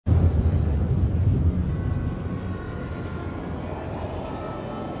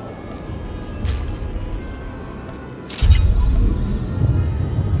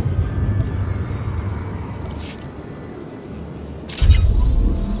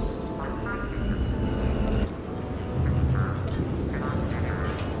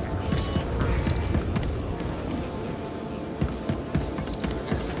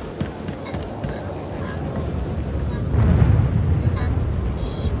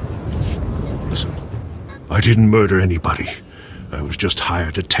I didn't murder anybody. I was just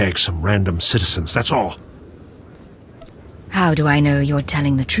hired to tag some random citizens, that's all. How do I know you're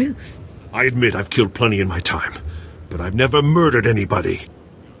telling the truth? I admit I've killed plenty in my time, but I've never murdered anybody.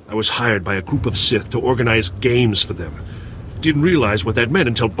 I was hired by a group of Sith to organize games for them. Didn't realize what that meant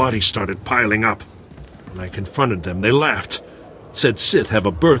until bodies started piling up. When I confronted them, they laughed. Said Sith have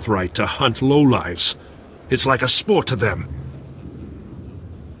a birthright to hunt lowlives. It's like a sport to them.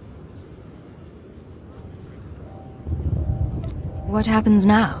 What happens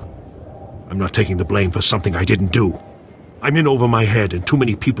now? I'm not taking the blame for something I didn't do. I'm in over my head and too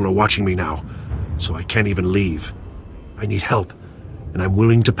many people are watching me now, so I can't even leave. I need help, and I'm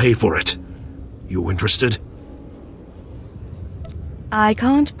willing to pay for it. You interested? I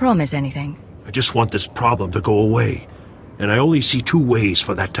can't promise anything. I just want this problem to go away. And I only see two ways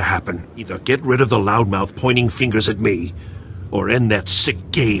for that to happen. Either get rid of the loudmouth pointing fingers at me, or end that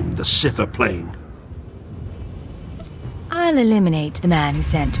sick game the Sith are playing. I'll eliminate the man who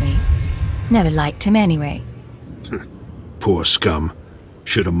sent me. Never liked him anyway. Poor scum.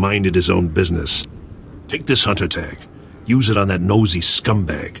 Should have minded his own business. Take this hunter tag. Use it on that nosy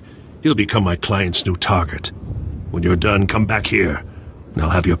scumbag. He'll become my client's new target. When you're done, come back here, and I'll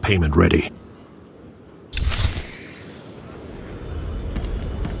have your payment ready.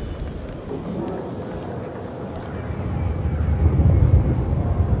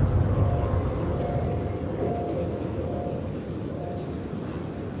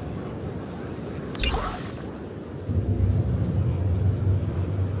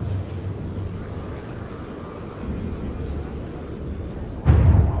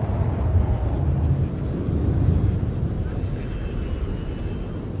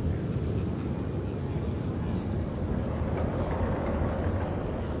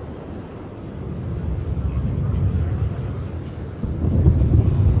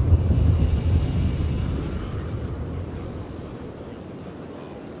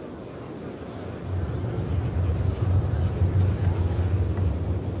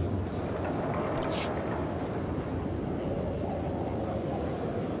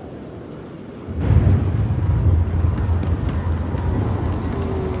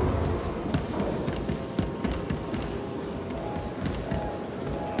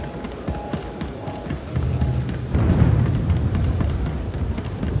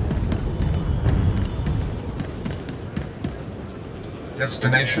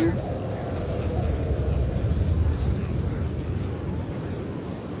 Destination?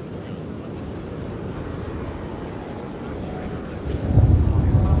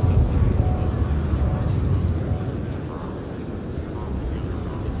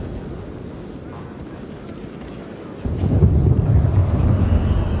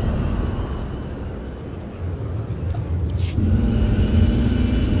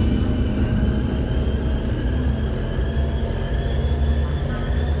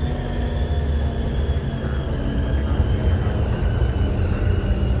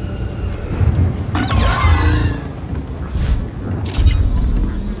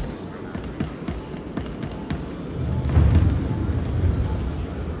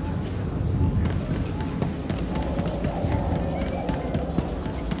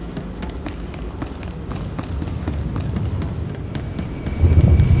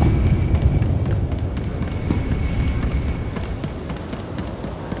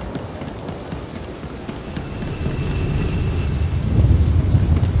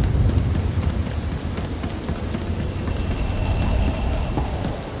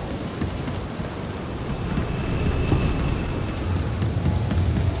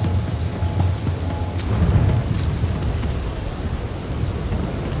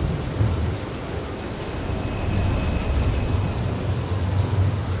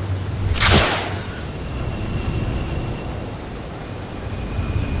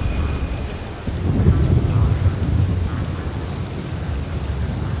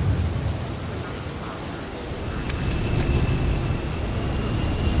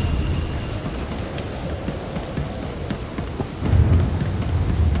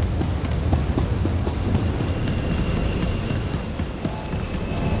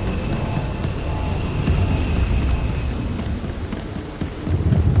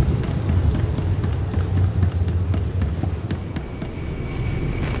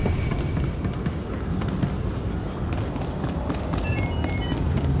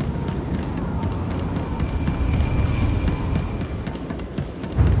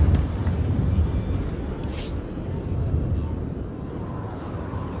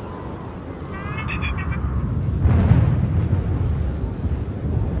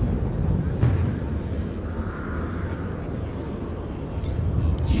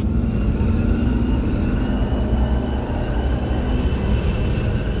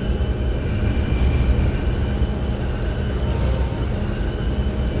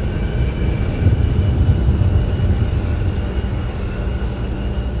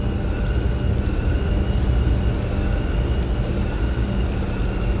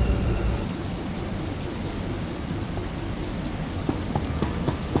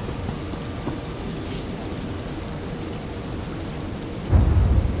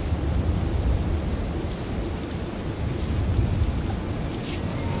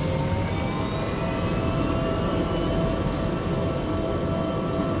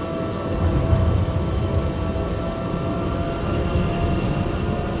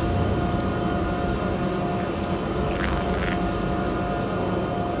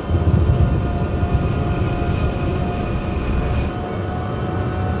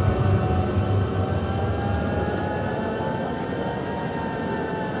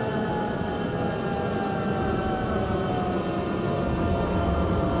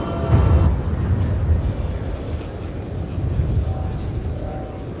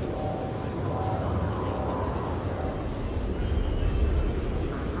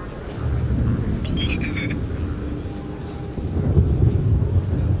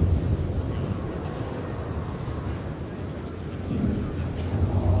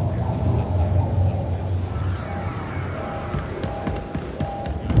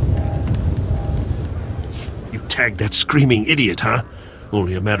 tag that screaming idiot, huh?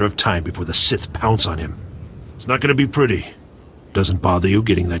 Only a matter of time before the Sith pounce on him. It's not gonna be pretty. Doesn't bother you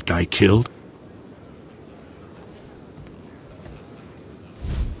getting that guy killed?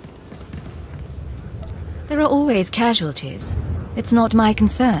 There are always casualties. It's not my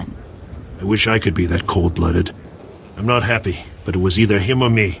concern. I wish I could be that cold-blooded. I'm not happy, but it was either him or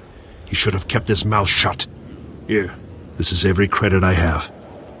me. He should have kept his mouth shut. Here, this is every credit I have.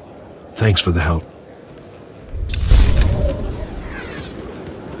 Thanks for the help.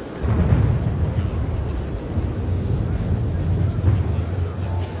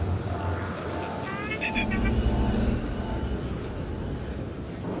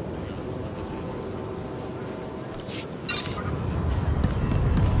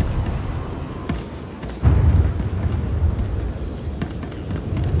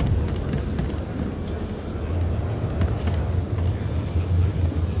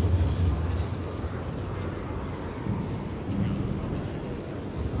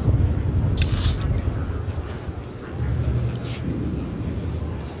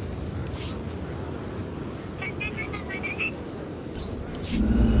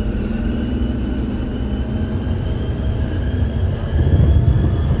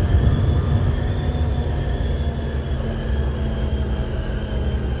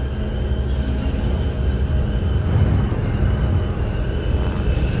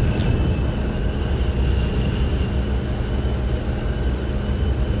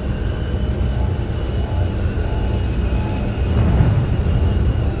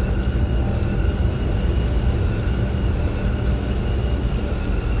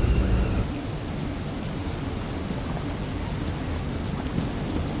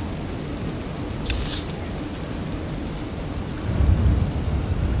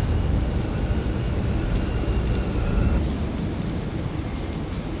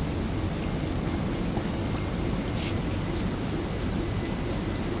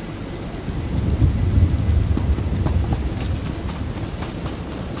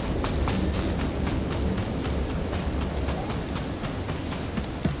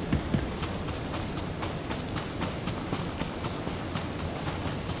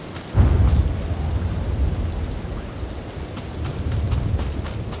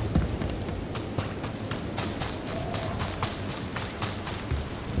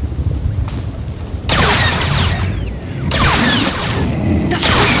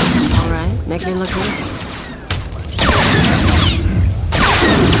 Make me look good.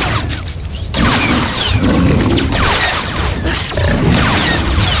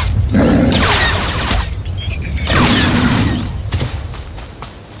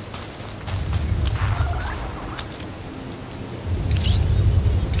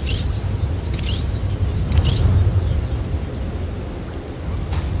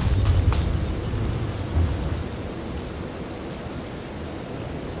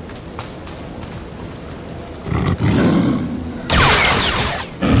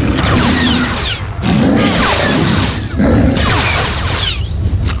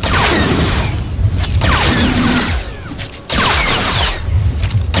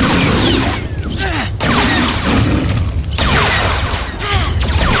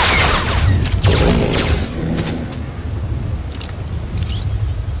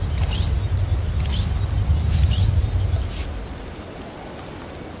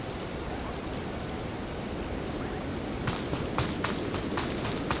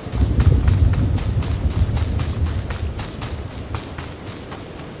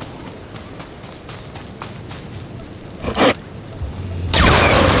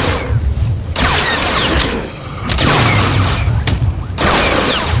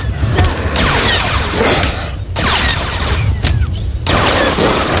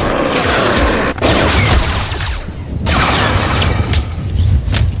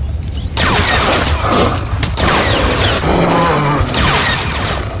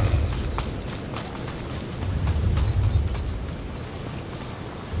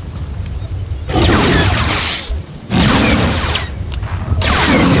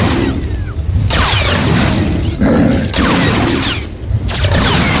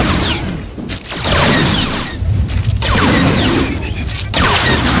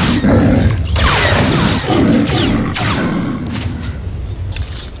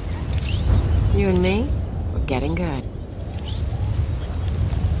 You and me, we're getting good.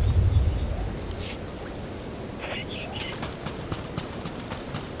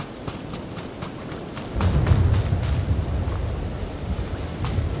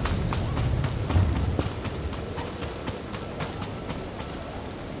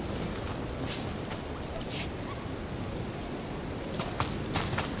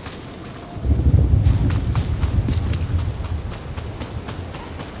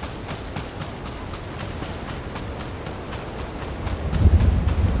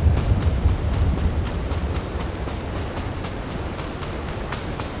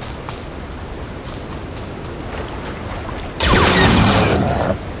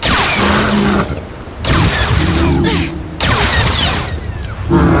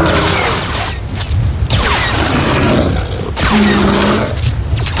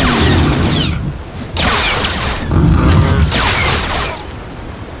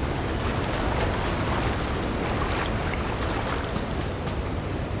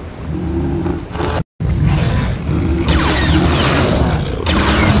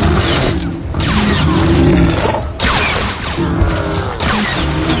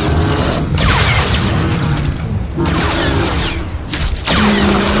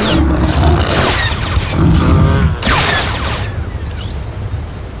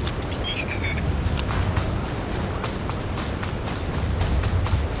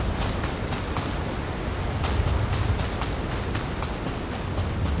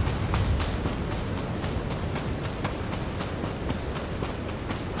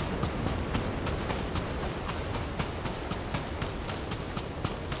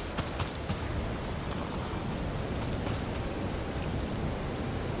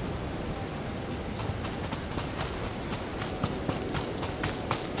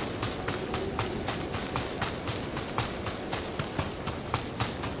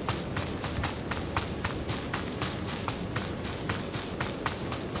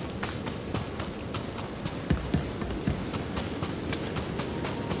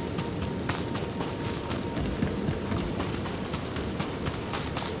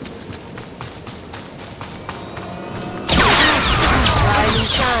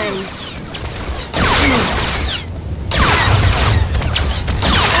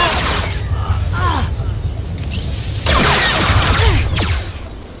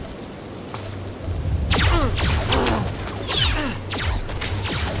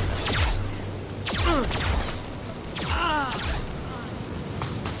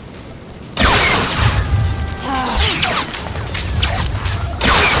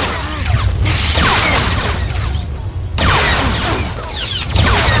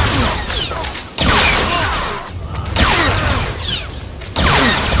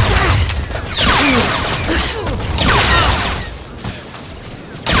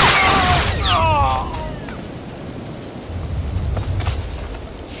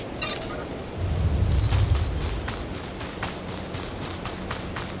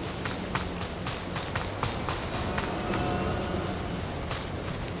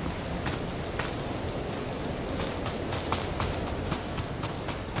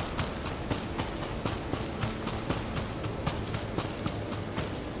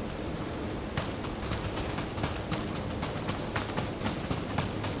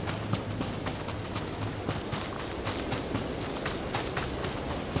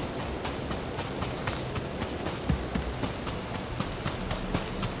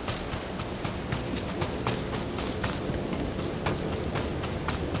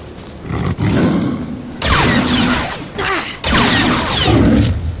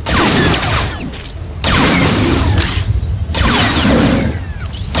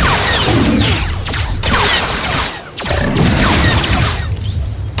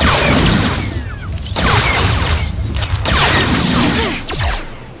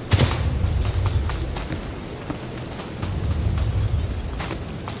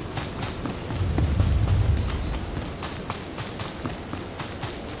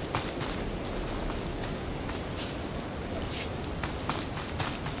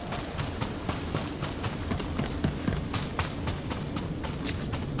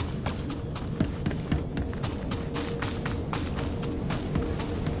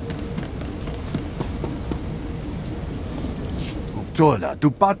 tola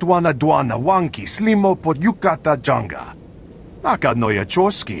tu patwana dwana wanki slimo pod yukata janga. Naka noya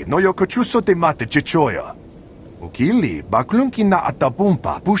choski noyo kochuso te mate chichoya. Ukili baklunki na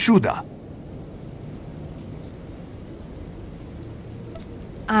atapumpa pushuda.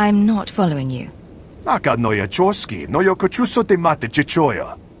 I'm not following you. Naka noya choski noyo kochuso te mate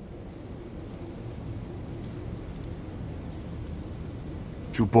chichoya.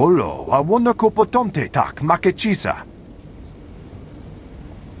 Chupolo wawona kopotomte tak makechisa.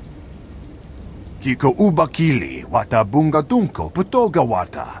 Kiko ubakili wata bunga dunko putoga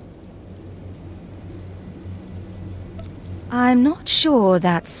wata. I'm not sure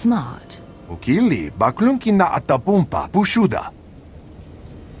that's smart. Ukili baklunki na atapumpa pushuda.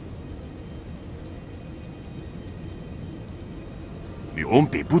 Mi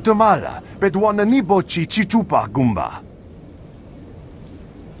umpi putamala bedwana nibo chi chichupa gumba.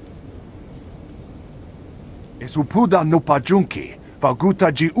 Esupuda no pajunki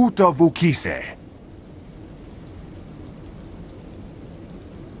faguta ji uta vukise.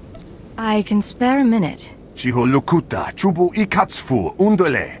 I can spare a minute. Chiho lukuta chubu ikatsufu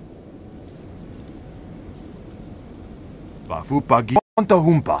undole. Bafupa gionta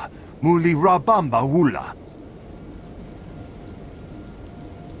humpa muli rabamba hula.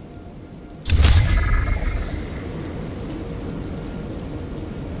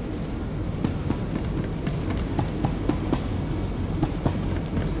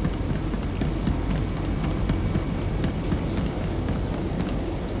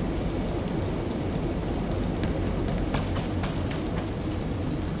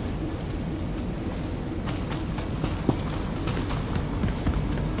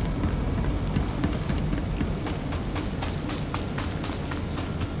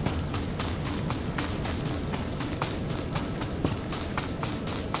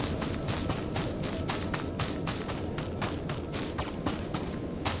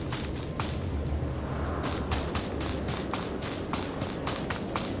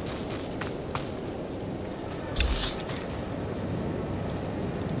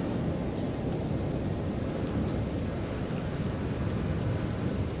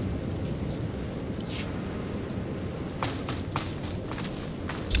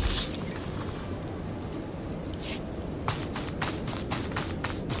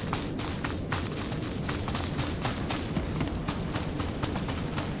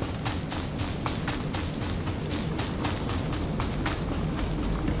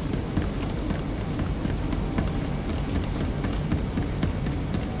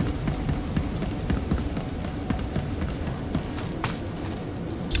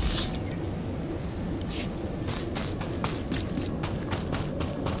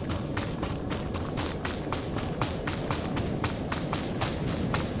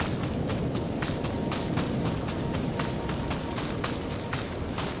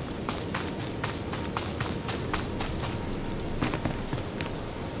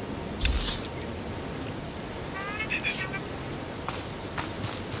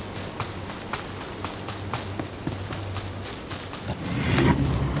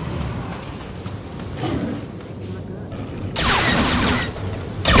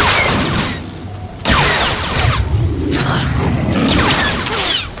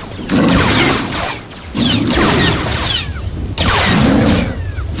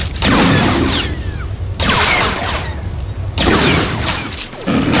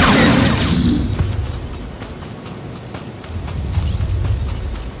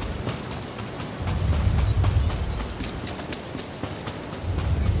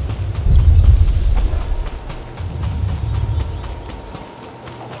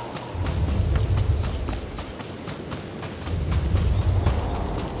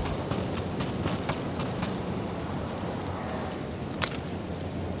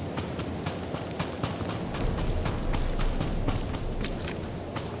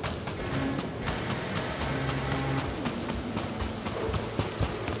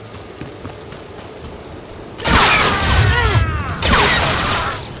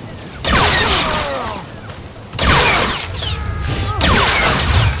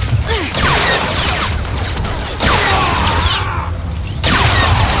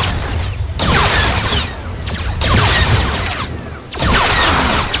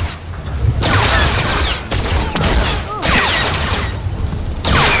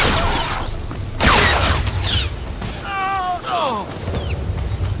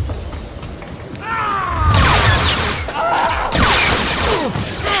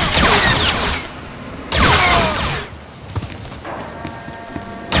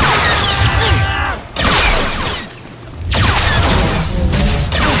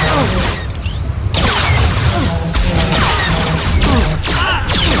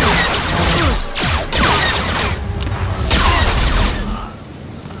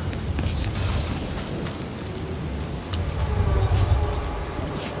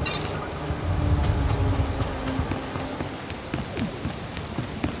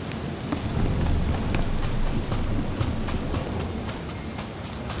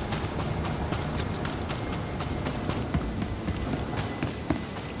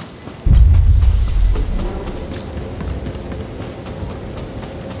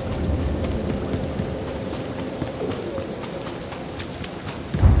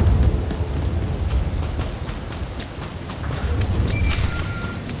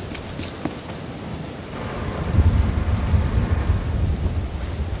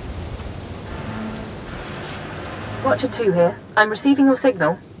 Watcher 2 here. I'm receiving your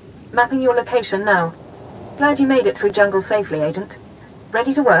signal. Mapping your location now. Glad you made it through jungle safely, Agent.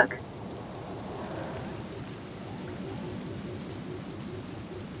 Ready to work?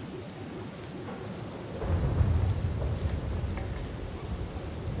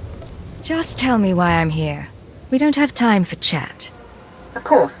 Just tell me why I'm here. We don't have time for chat. Of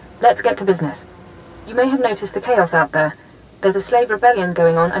course. Let's get to business. You may have noticed the chaos out there. There's a slave rebellion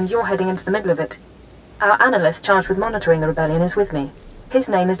going on and you're heading into the middle of it. Our analyst charged with monitoring the rebellion is with me. His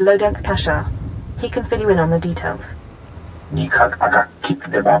name is Lodenth Kashar. He can fill you in on the details. Nikak agak kip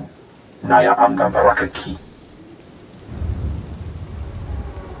debab. Naya amgam barakaki.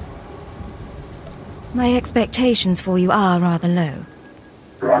 My expectations for you are rather low.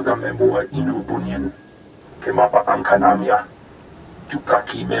 Raga memua inu bunyan. Kemapa ang kanamya.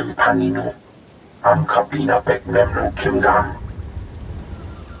 Jukaki mem paninu. Am kapina pek memno kimgam.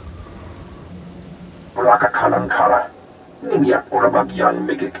 Raka kalankala. Ninyak orabagyang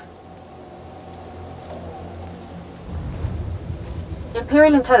megik.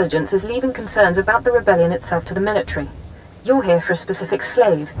 Imperial intelligence is leaving concerns about the rebellion itself to the military. You're here for a specific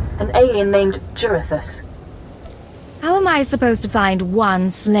slave, an alien named Jurithus. How am I supposed to find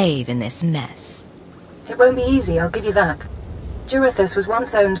one slave in this mess? It won't be easy, I'll give you that. Jurithus was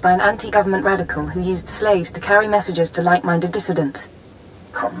once owned by an anti-government radical who used slaves to carry messages to like-minded dissidents.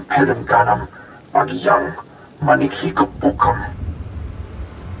 Kampedem ganam. Bagyang. Manikhikapukam.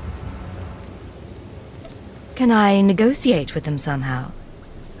 Can I negotiate with them somehow?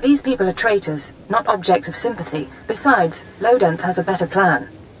 These people are traitors, not objects of sympathy. Besides, Lodenth has a better plan.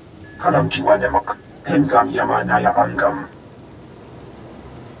 Kanam jiwanemak. Hemgam yama naya angam.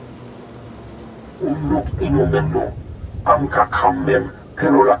 Unuk inumemno. Amka kammem.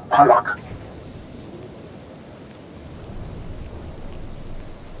 Perolak palak.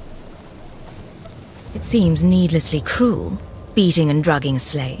 It seems needlessly cruel, beating and drugging a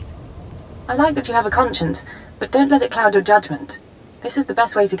slave. I like that you have a conscience, but don't let it cloud your judgment. This is the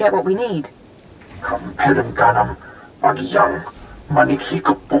best way to get what we need. Kampedem ganam. Bagyang.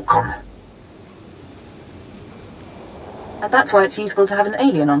 Manikhikapukam. And that's why it's useful to have an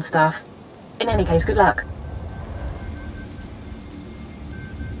alien on staff. In any case, good luck.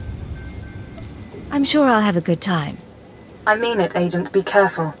 I'm sure I'll have a good time. I mean it, Agent. Be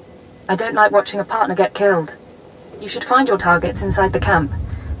careful. I don't like watching a partner get killed. You should find your targets inside the camp.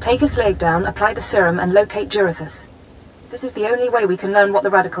 Take a slave down, apply the serum, and locate Jurithus. This is the only way we can learn what the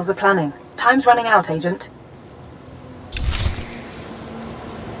radicals are planning. Time's running out, Agent.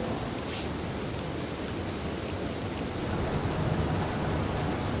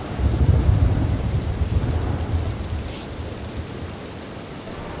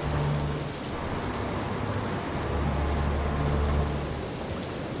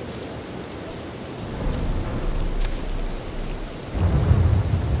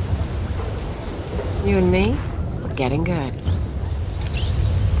 You and me, we're getting good.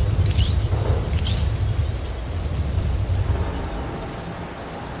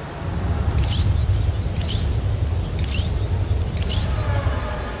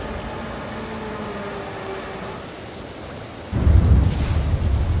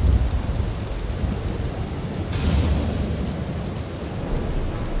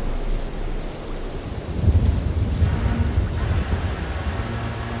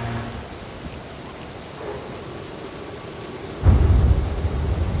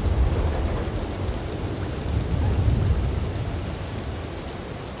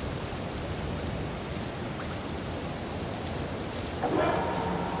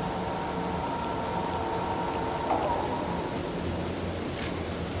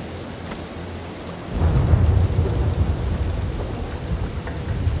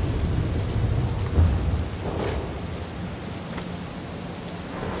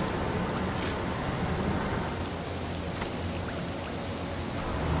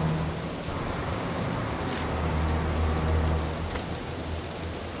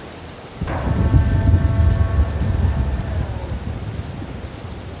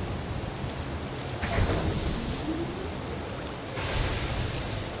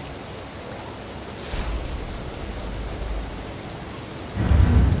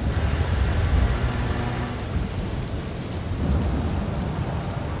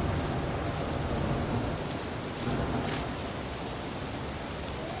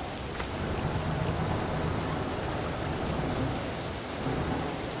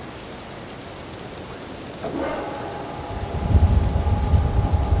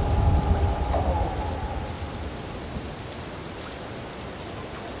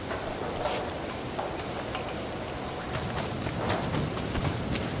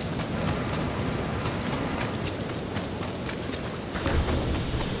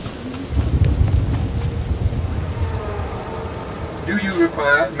 Do you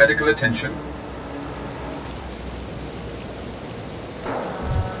require medical attention?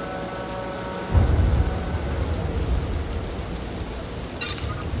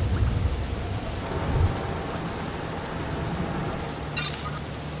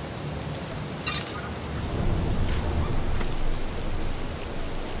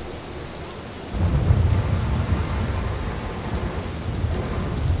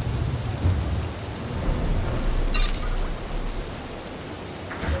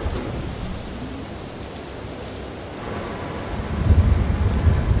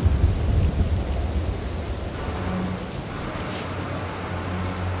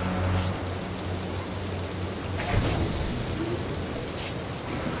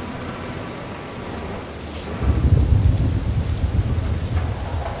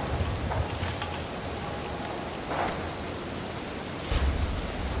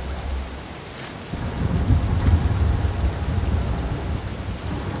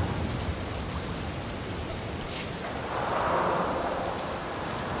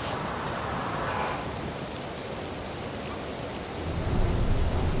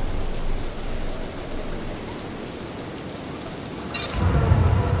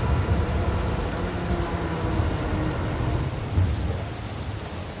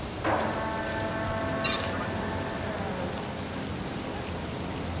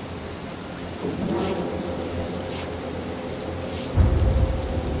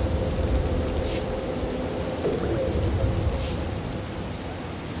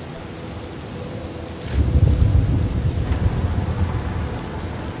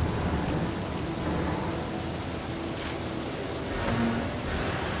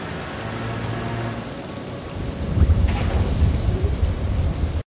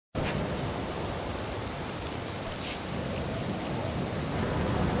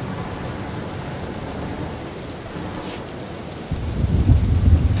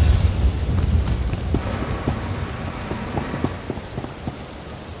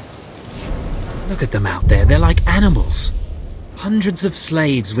 Look at them out there, they're like animals. Hundreds of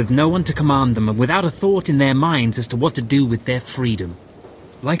slaves with no one to command them and without a thought in their minds as to what to do with their freedom.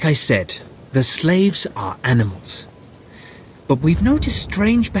 Like I said, the slaves are animals. But we've noticed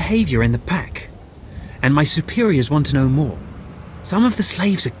strange behavior in the pack. And my superiors want to know more. Some of the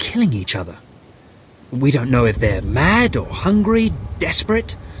slaves are killing each other. We don't know if they're mad or hungry,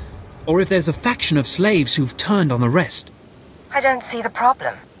 desperate, or if there's a faction of slaves who've turned on the rest. I don't see the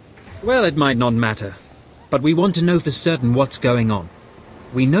problem. Well, it might not matter, but we want to know for certain what's going on.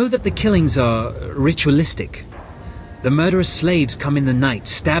 We know that the killings are ritualistic. The murderous slaves come in the night,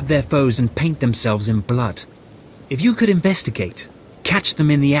 stab their foes and paint themselves in blood. If you could investigate, catch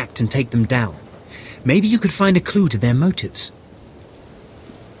them in the act and take them down, maybe you could find a clue to their motives.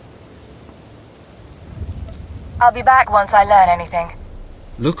 I'll be back once I learn anything.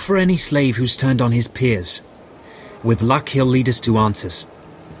 Look for any slave who's turned on his peers. With luck, he'll lead us to answers.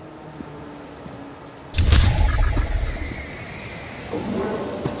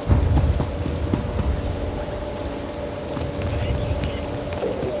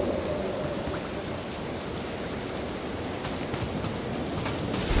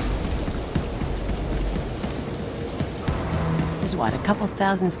 There's what, a couple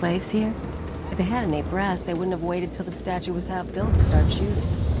thousand slaves here? If they had any brass, they wouldn't have waited till the statue was half built to start shooting.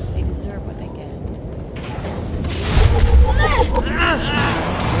 They deserve what they get.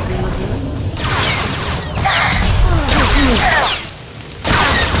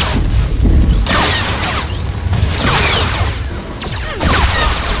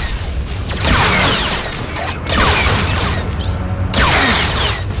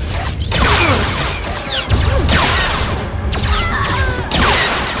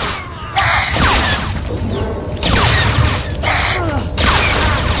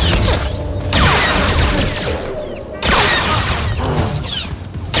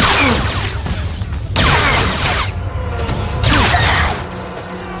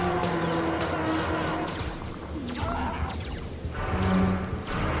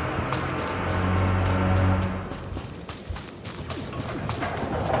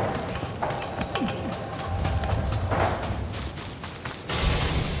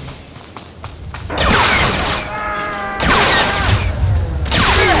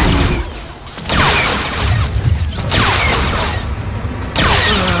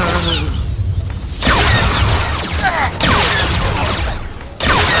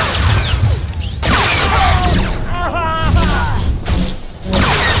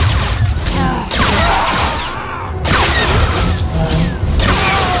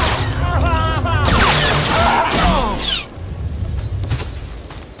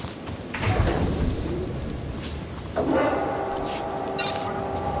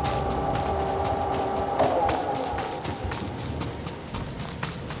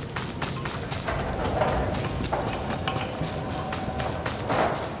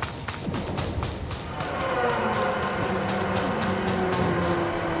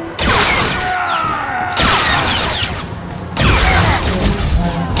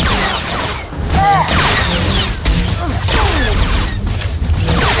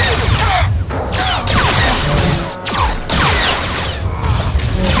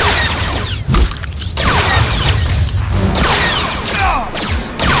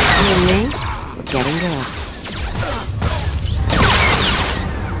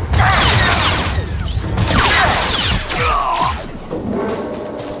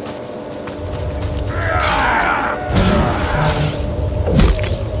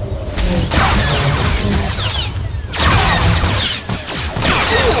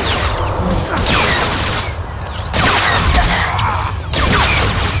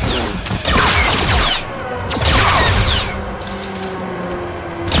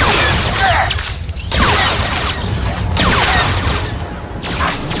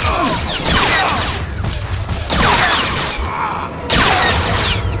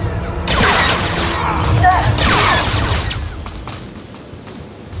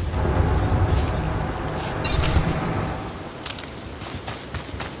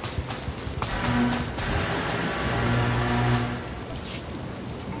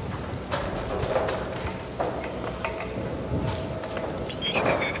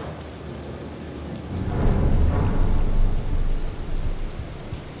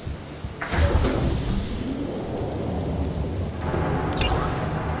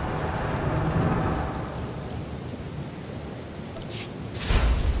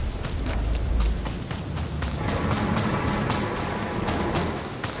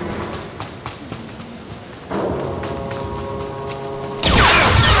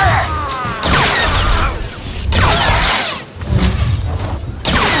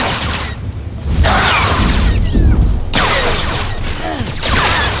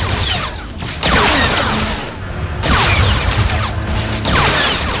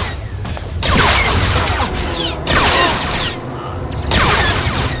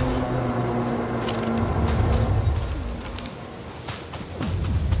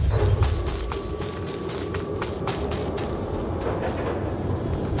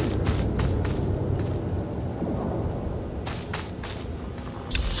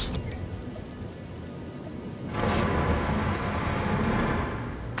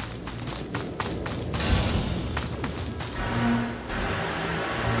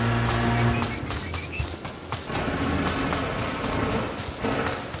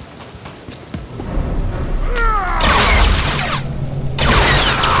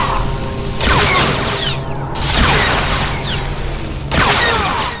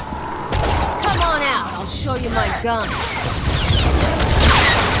 gun.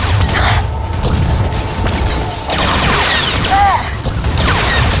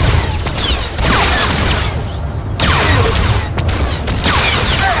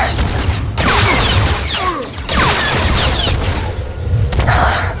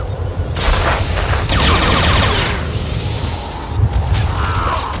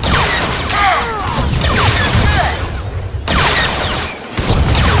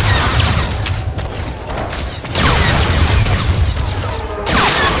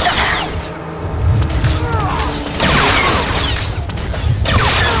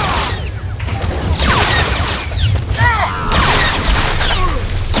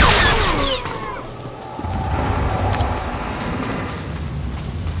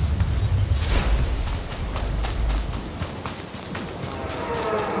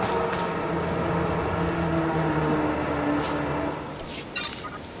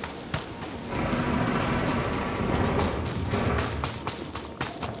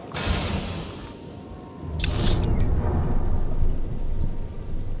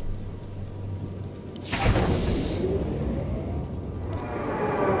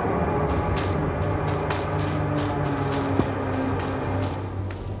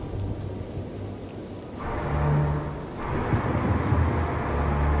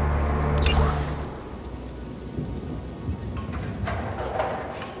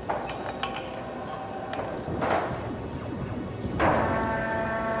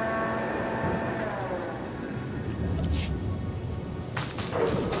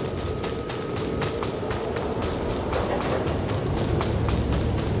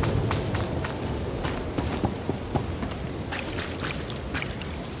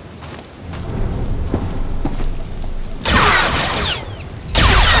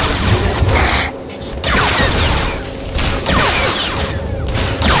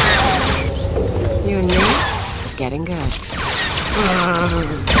 Getting good.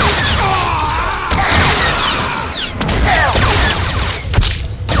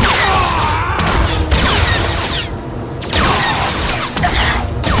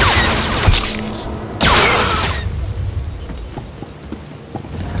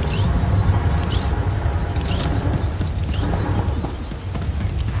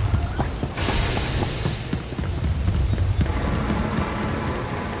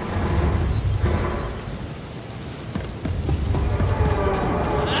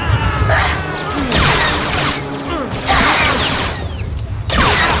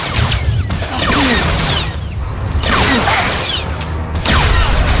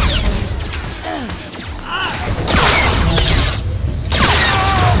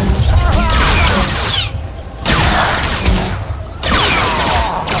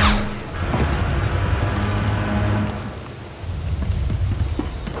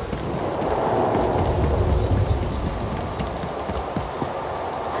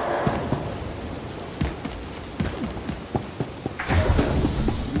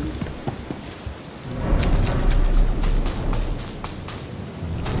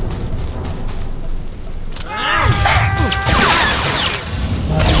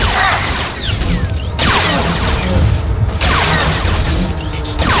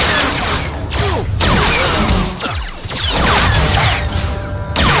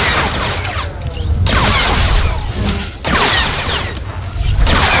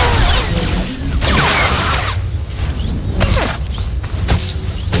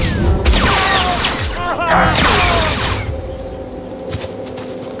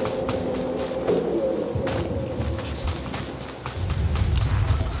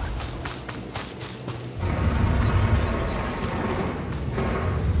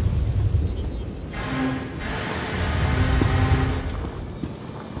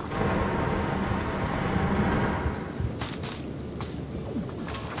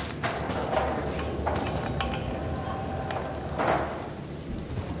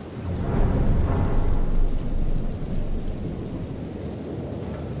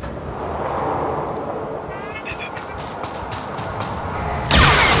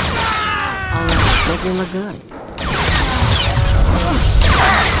 Make me look good.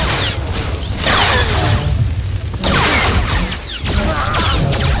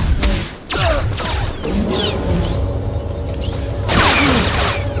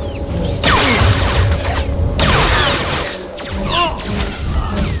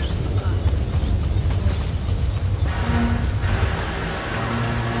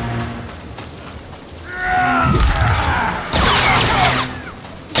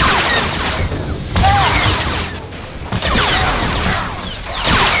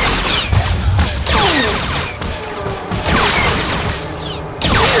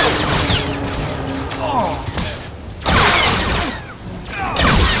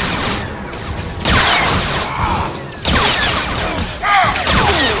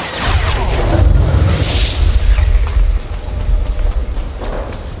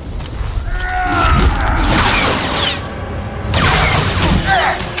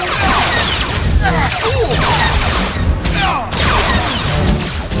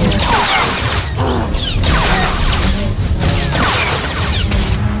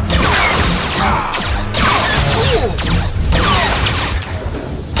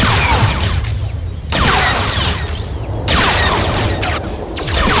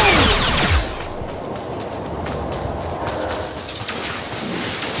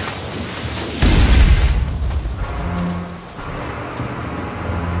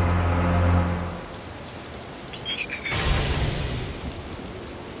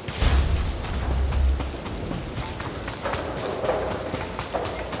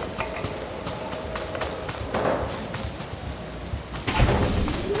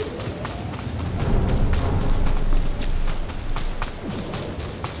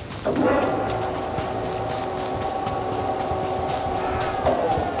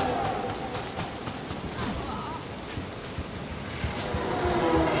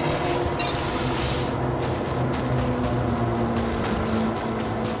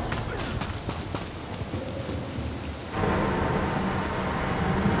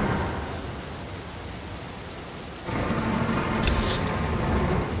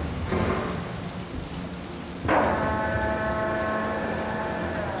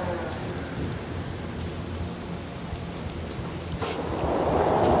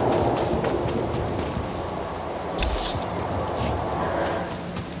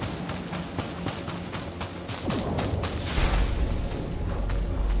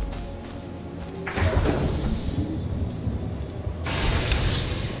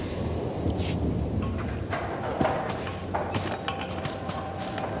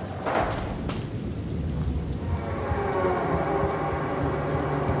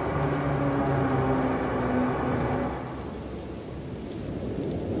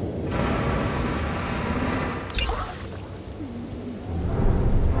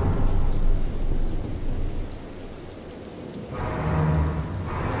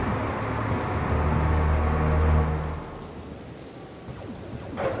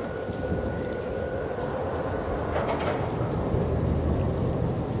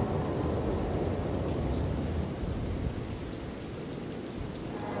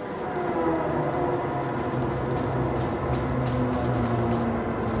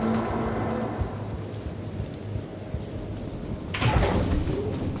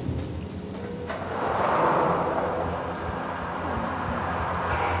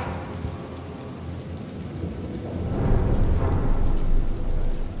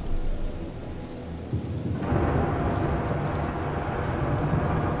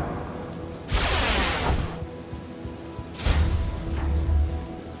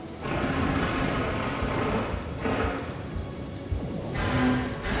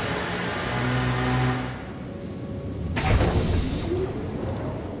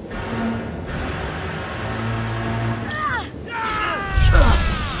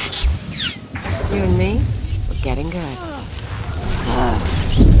 You and me, we're getting good.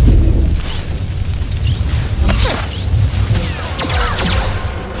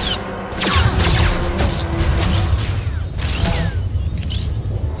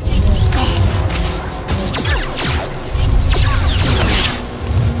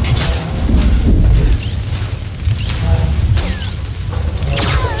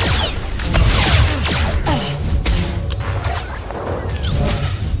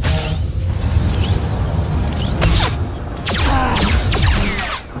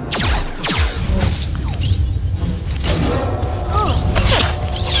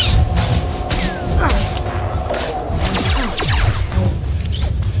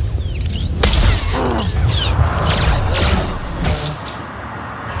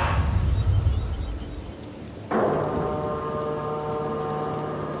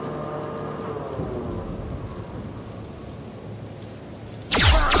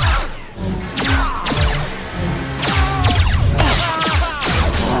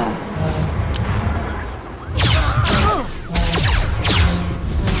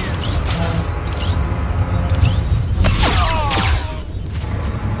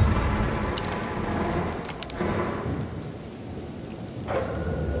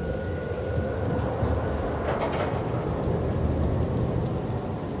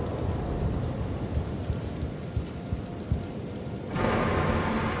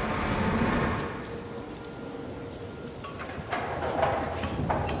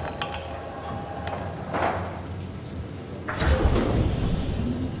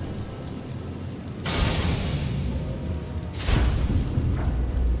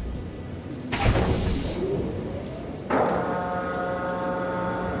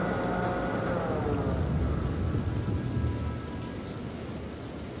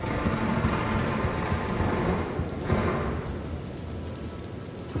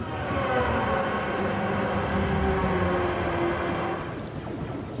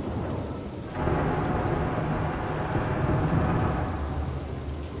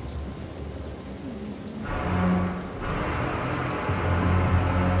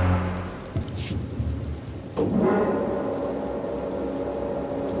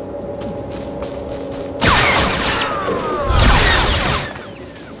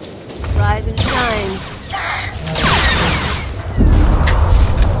 Rise and shine.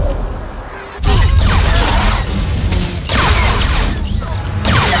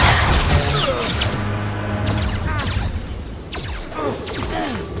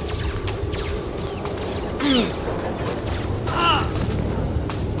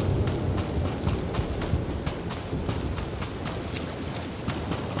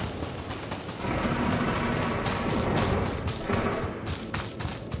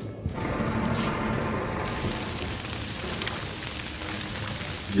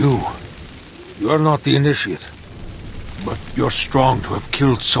 You are not the initiate, but you're strong to have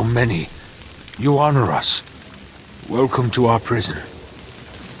killed so many. You honor us. Welcome to our prison.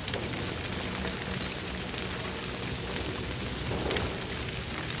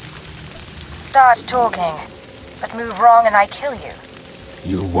 Start talking, but move wrong and I kill you.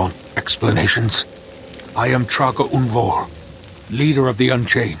 You want explanations? I am Traga Unvor, leader of the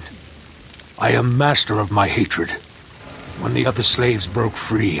Unchained. I am master of my hatred. When the other slaves broke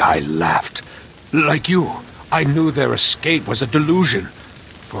free, I laughed. Like you, I knew their escape was a delusion,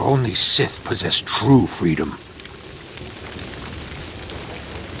 for only Sith possess true freedom.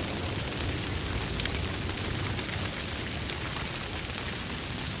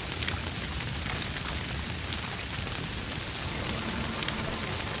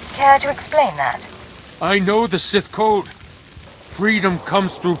 Care to explain that? I know the Sith code. Freedom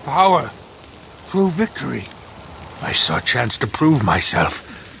comes through power, through victory. I saw a chance to prove myself.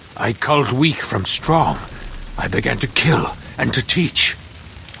 I culled weak from strong. I began to kill and to teach.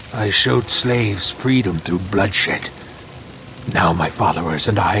 I showed slaves freedom through bloodshed. Now my followers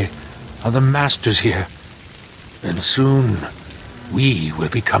and I are the masters here. And soon, we will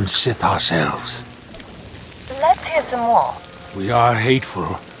become Sith ourselves. Let's hear some more. We are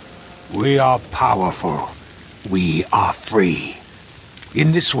hateful. We are powerful. We are free.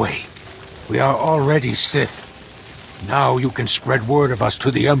 In this way, we are already Sith. Now you can spread word of us to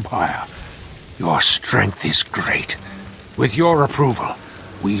the Empire. Your strength is great. With your approval,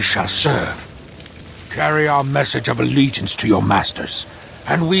 we shall serve. Carry our message of allegiance to your masters,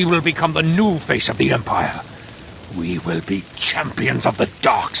 and we will become the new face of the Empire. We will be champions of the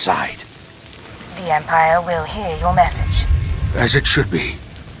dark side. The Empire will hear your message. As it should be.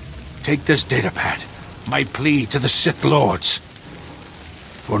 Take this datapad, my plea to the Sith Lords.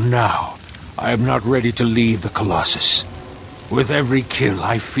 For now, I am not ready to leave the Colossus. With every kill,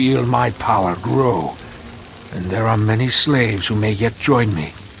 I feel my power grow. And there are many slaves who may yet join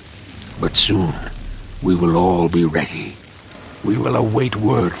me. But soon, we will all be ready. We will await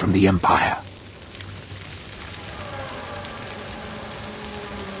word from the Empire.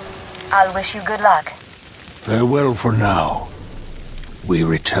 I'll wish you good luck. Farewell for now. We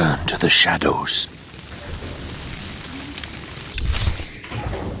return to the shadows.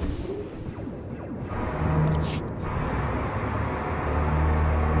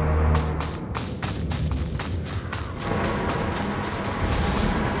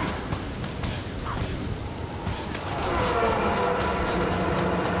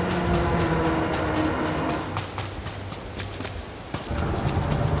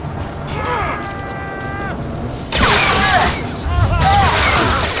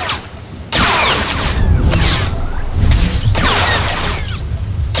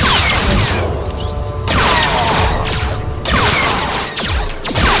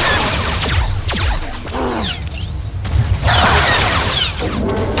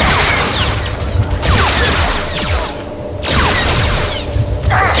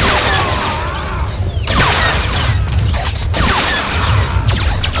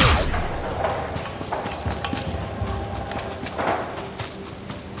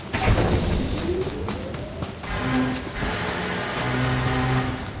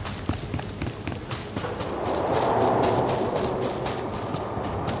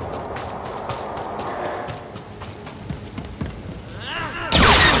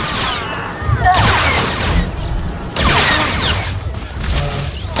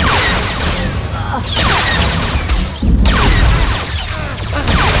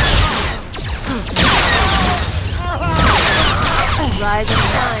 Rise and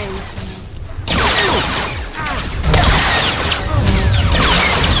shine.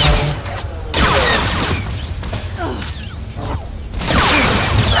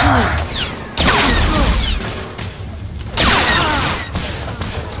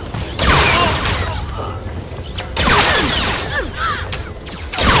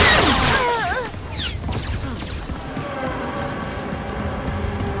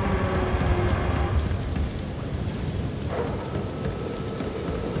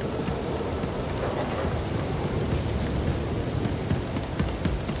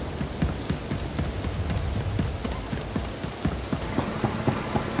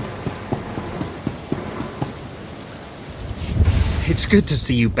 It's good to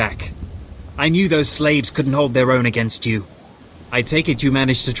see you back. I knew those slaves couldn't hold their own against you. I take it you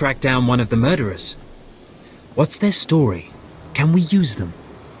managed to track down one of the murderers. What's their story? Can we use them?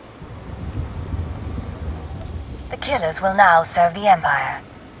 The killers will now serve the Empire.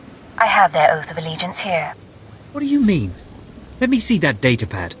 I have their oath of allegiance here. What do you mean? Let me see that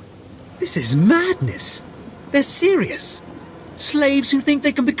datapad. This is madness. They're serious. Slaves who think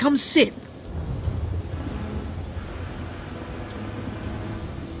they can become Sith.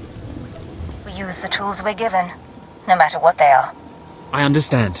 We use the tools we're given, no matter what they are. I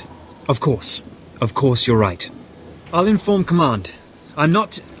understand. Of course. Of course you're right. I'll inform Command. I'm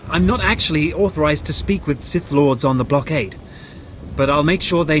not actually authorized to speak with Sith Lords on the blockade. But I'll make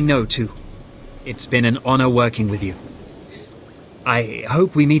sure they know too. It's been an honor working with you. I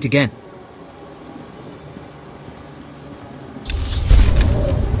hope we meet again.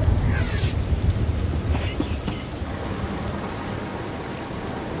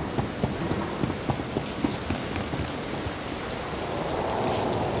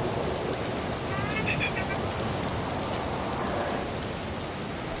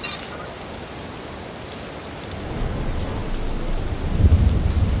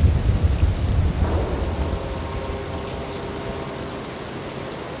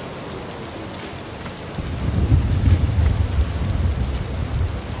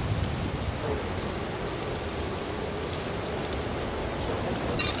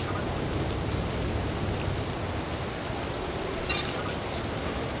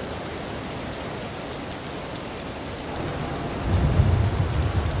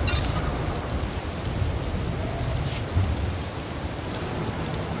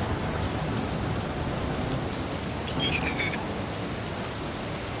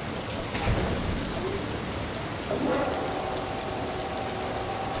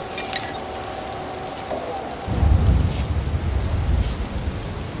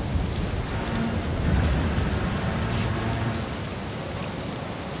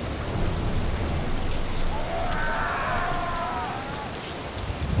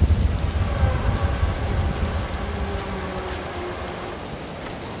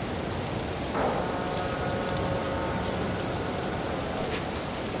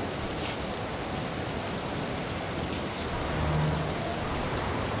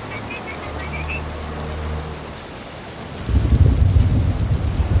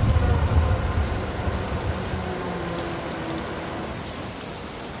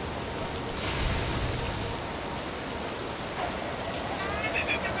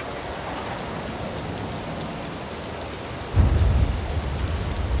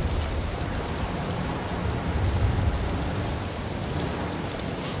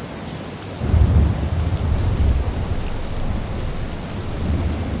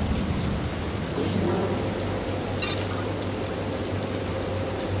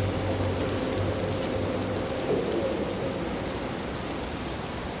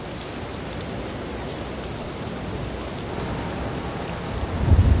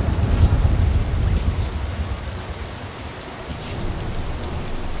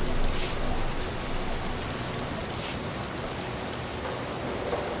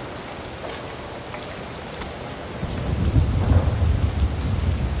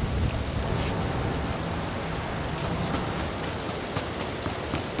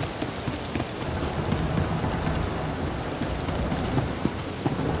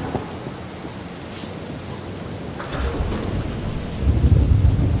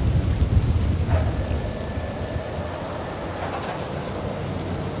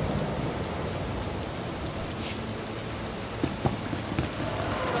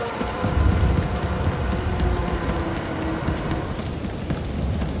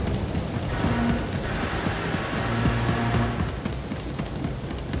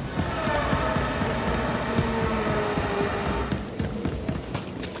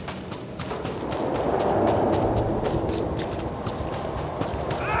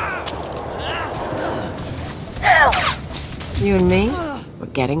 You and me, we're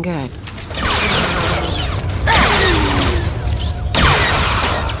getting good.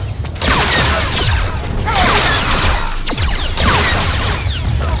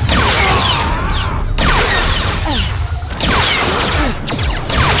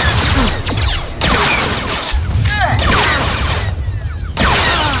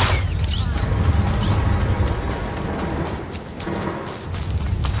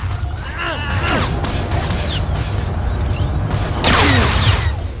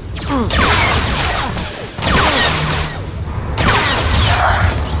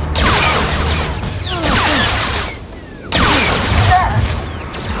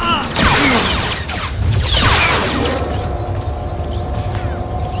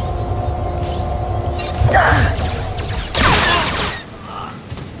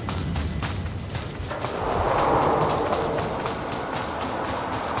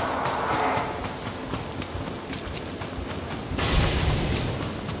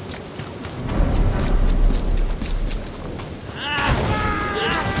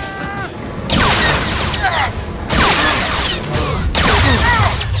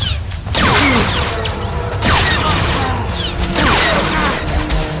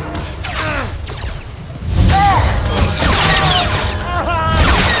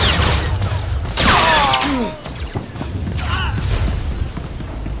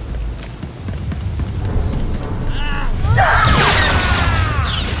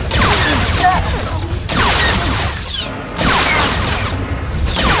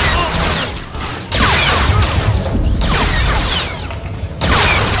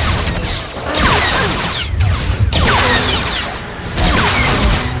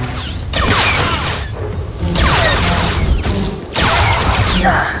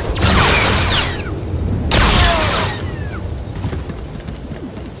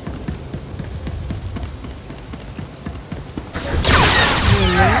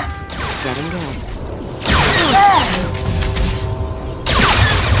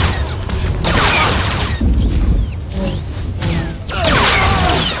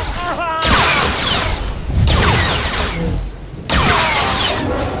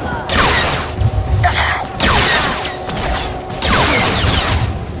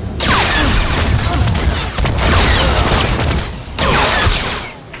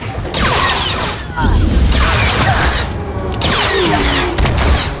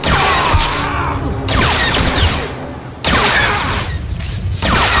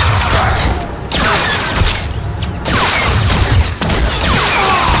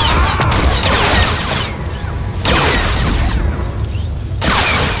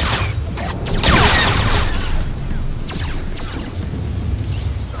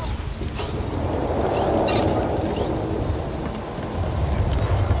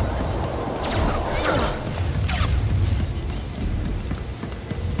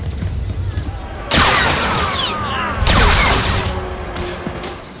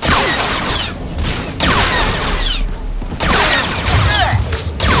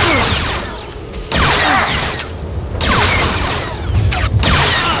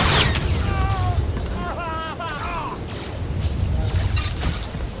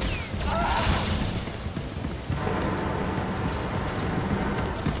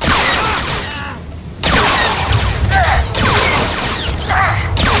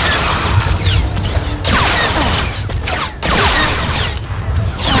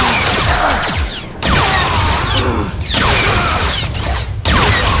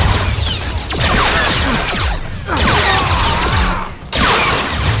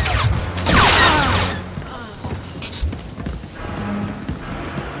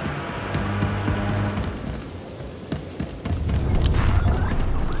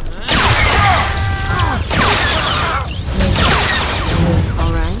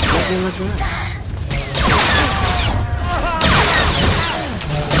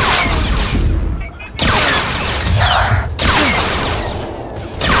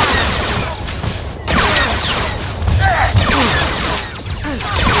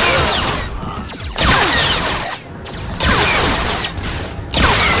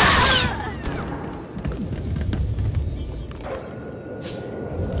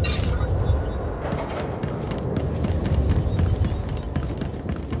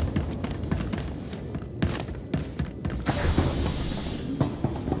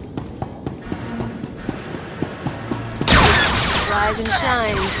 Rise and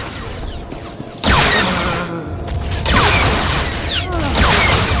shine.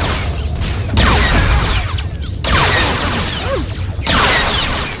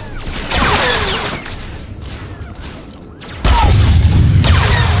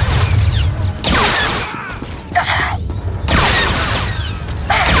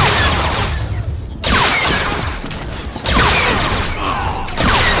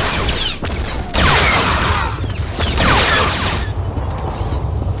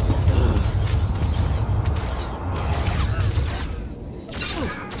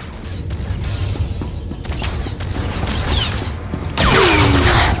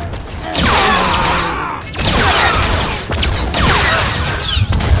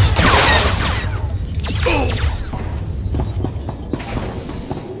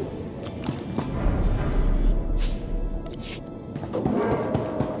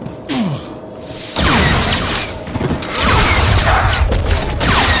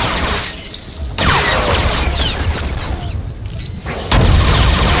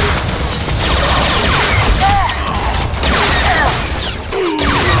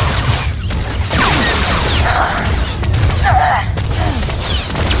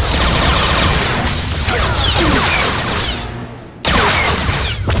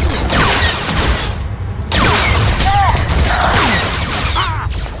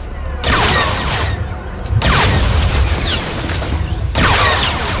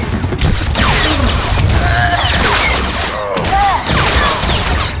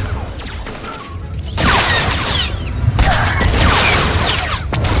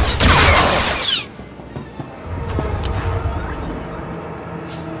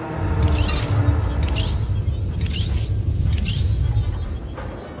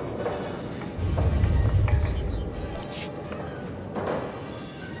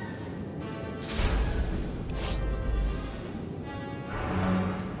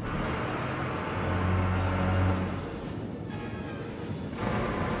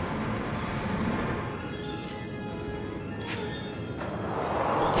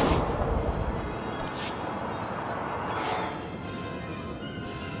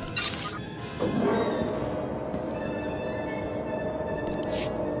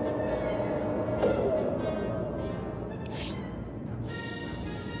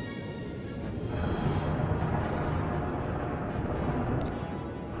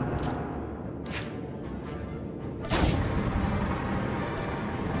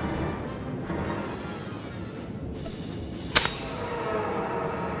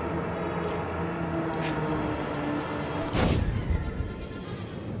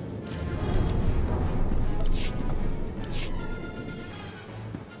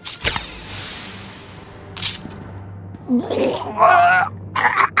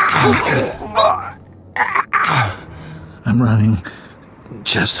 I'm running.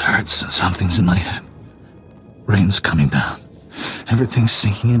 Chest hurts. Something's in my head. Rain's coming down. Everything's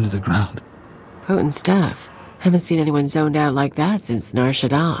sinking into the ground. Potent stuff. Haven't seen anyone zoned out like that since Nar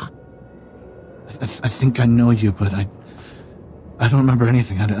Shaddaa. I think I know you, but I don't remember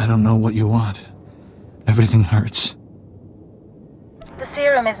anything. I don't know what you want. Everything hurts. The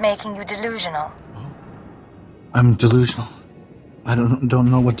serum is making you delusional. I'm delusional. I don't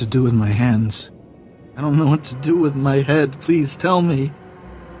know what to do with my hands. I don't know what to do with my head. Please tell me.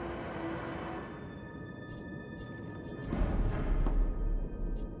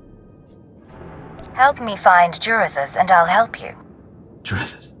 Help me find Jurithus and I'll help you.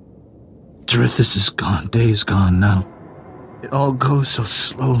 Jurithus is gone. Days gone now. It all goes so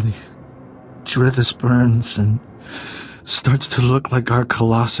slowly. Jurithus burns and starts to look like our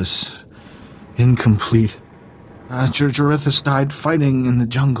Colossus. Incomplete. Jurithus died fighting in the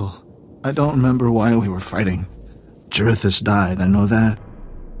jungle. I don't remember why we were fighting. Jurithus died, I know that.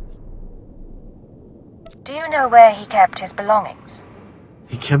 Do you know where he kept his belongings?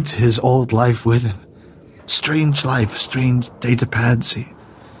 He kept his old life with him. Strange life, strange datapads.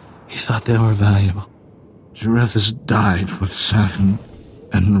 He thought they were valuable. Jurithus died with Safin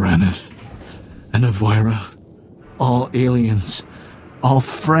and Ranith and Avoira. All aliens. All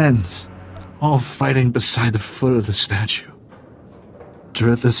friends. All fighting beside the foot of the statue.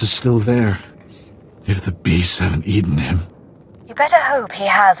 Jurithus is still there, if the beasts haven't eaten him. You better hope he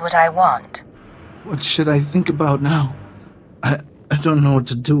has what I want. What should I think about now? I don't know what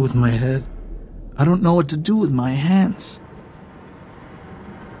to do with my head. I don't know what to do with my hands.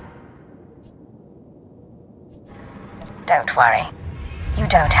 Don't worry. You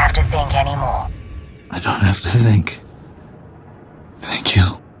don't have to think anymore. I don't have to think. Thank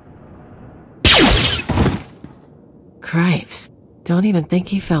you. Cripes. Don't even think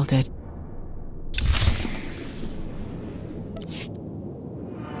he felt it.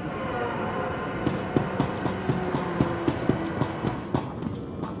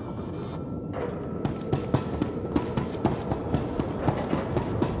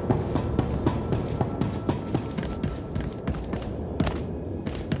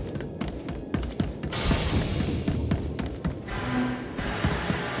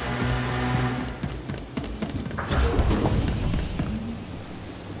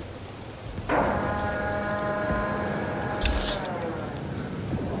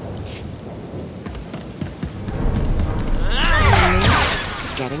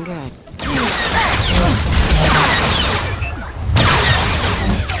 Getting good.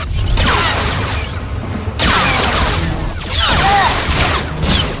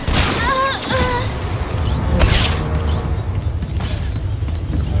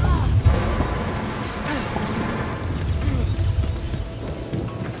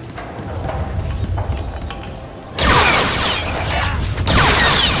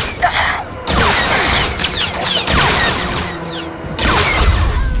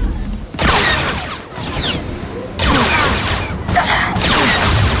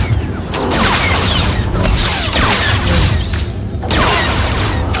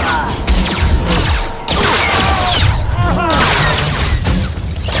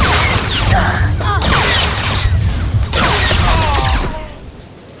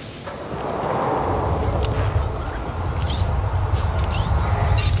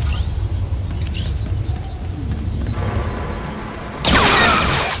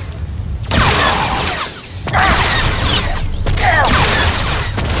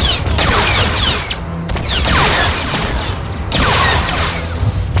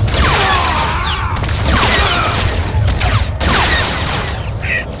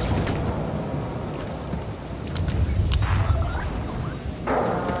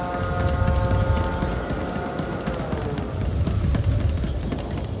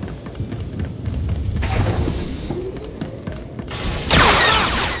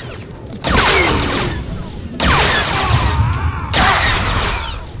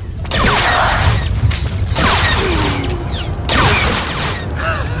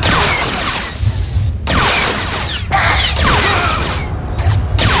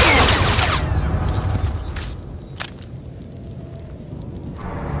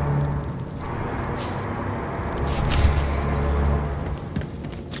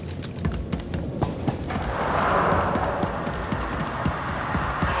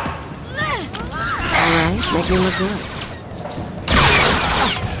 Make me look good.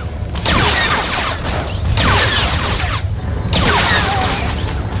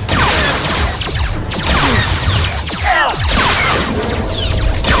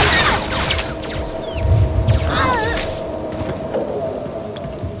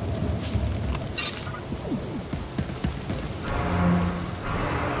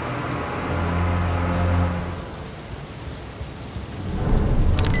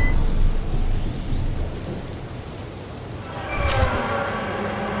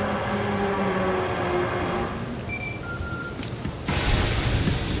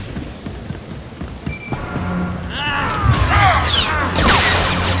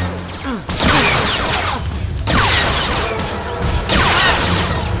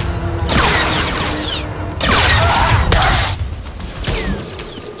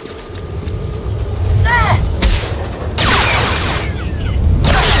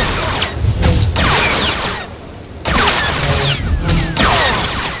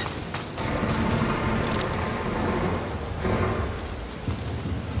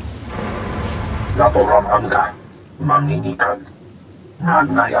 Laboram amka, mamni nikad.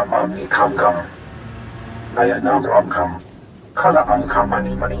 Nagnaya mamni kamgam. Naya nam ramkam. Kala amka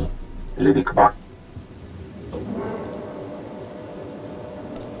mani, lidik bak.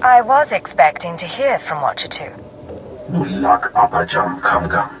 I was expecting to hear from Watcher 2. Nulak apajam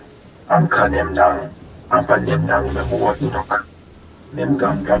kamgam. Amka nemnang. Ampa nemnang memuwa inok.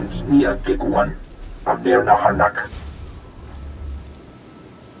 Nemgam gam ginia gekuan. Amerna hanak.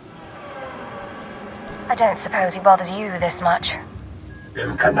 I don't suppose he bothers you this much.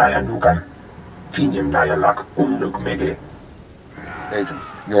 Kanaya nugan. Kinim naya lak mege. Agent,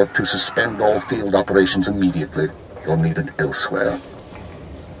 you're to suspend all field operations immediately. You're needed elsewhere.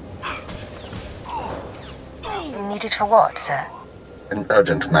 Needed for what, sir? An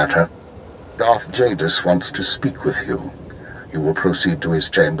urgent matter. Darth Jadis wants to speak with you. You will proceed to his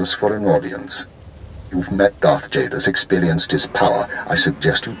chambers for an audience. You've met Darth Jadis, experienced his power. I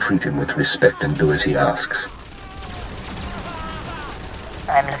suggest you treat him with respect and do as he asks.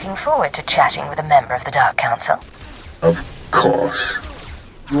 I'm looking forward to chatting with a member of the Dark Council. Of course.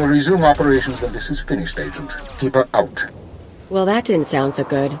 You will resume operations when this is finished, Agent. Keep her out. Well, that didn't sound so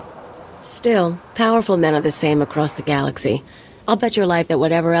good. Still, powerful men are the same across the galaxy. I'll bet your life that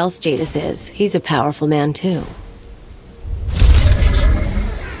whatever else Jadis is, he's a powerful man too.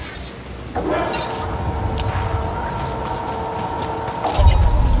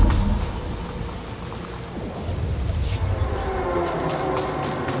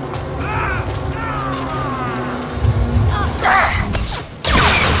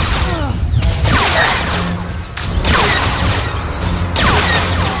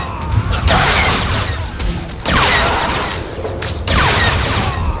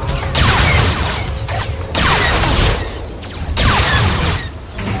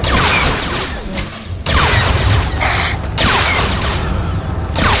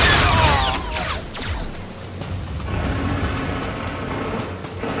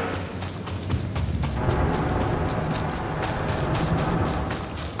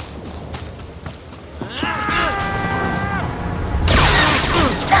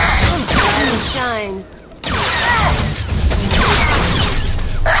 Shine.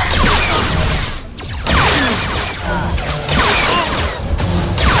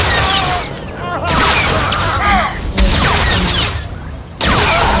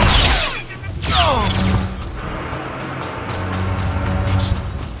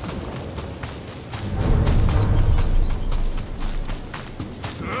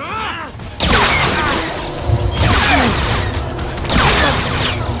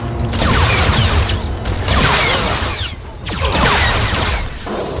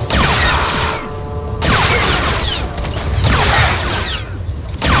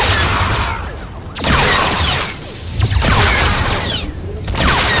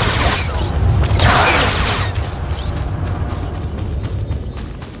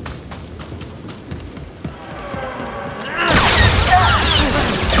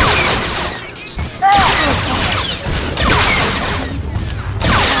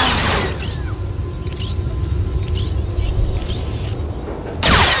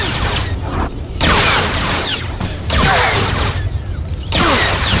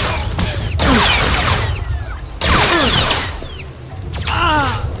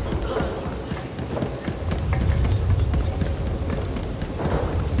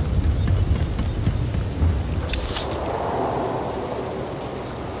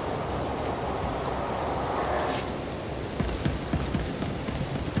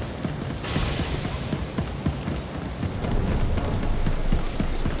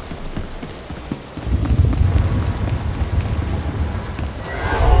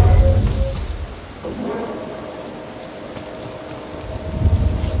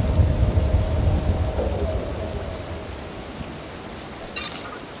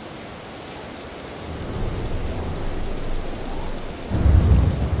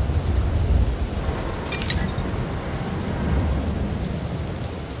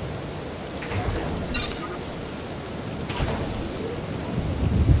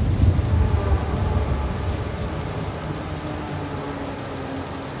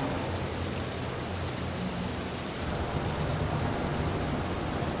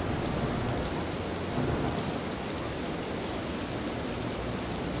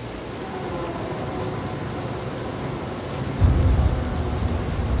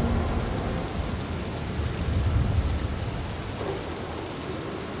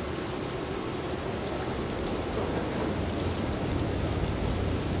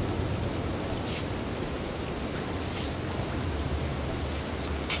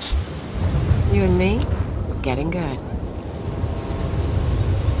 You and me, we're getting good.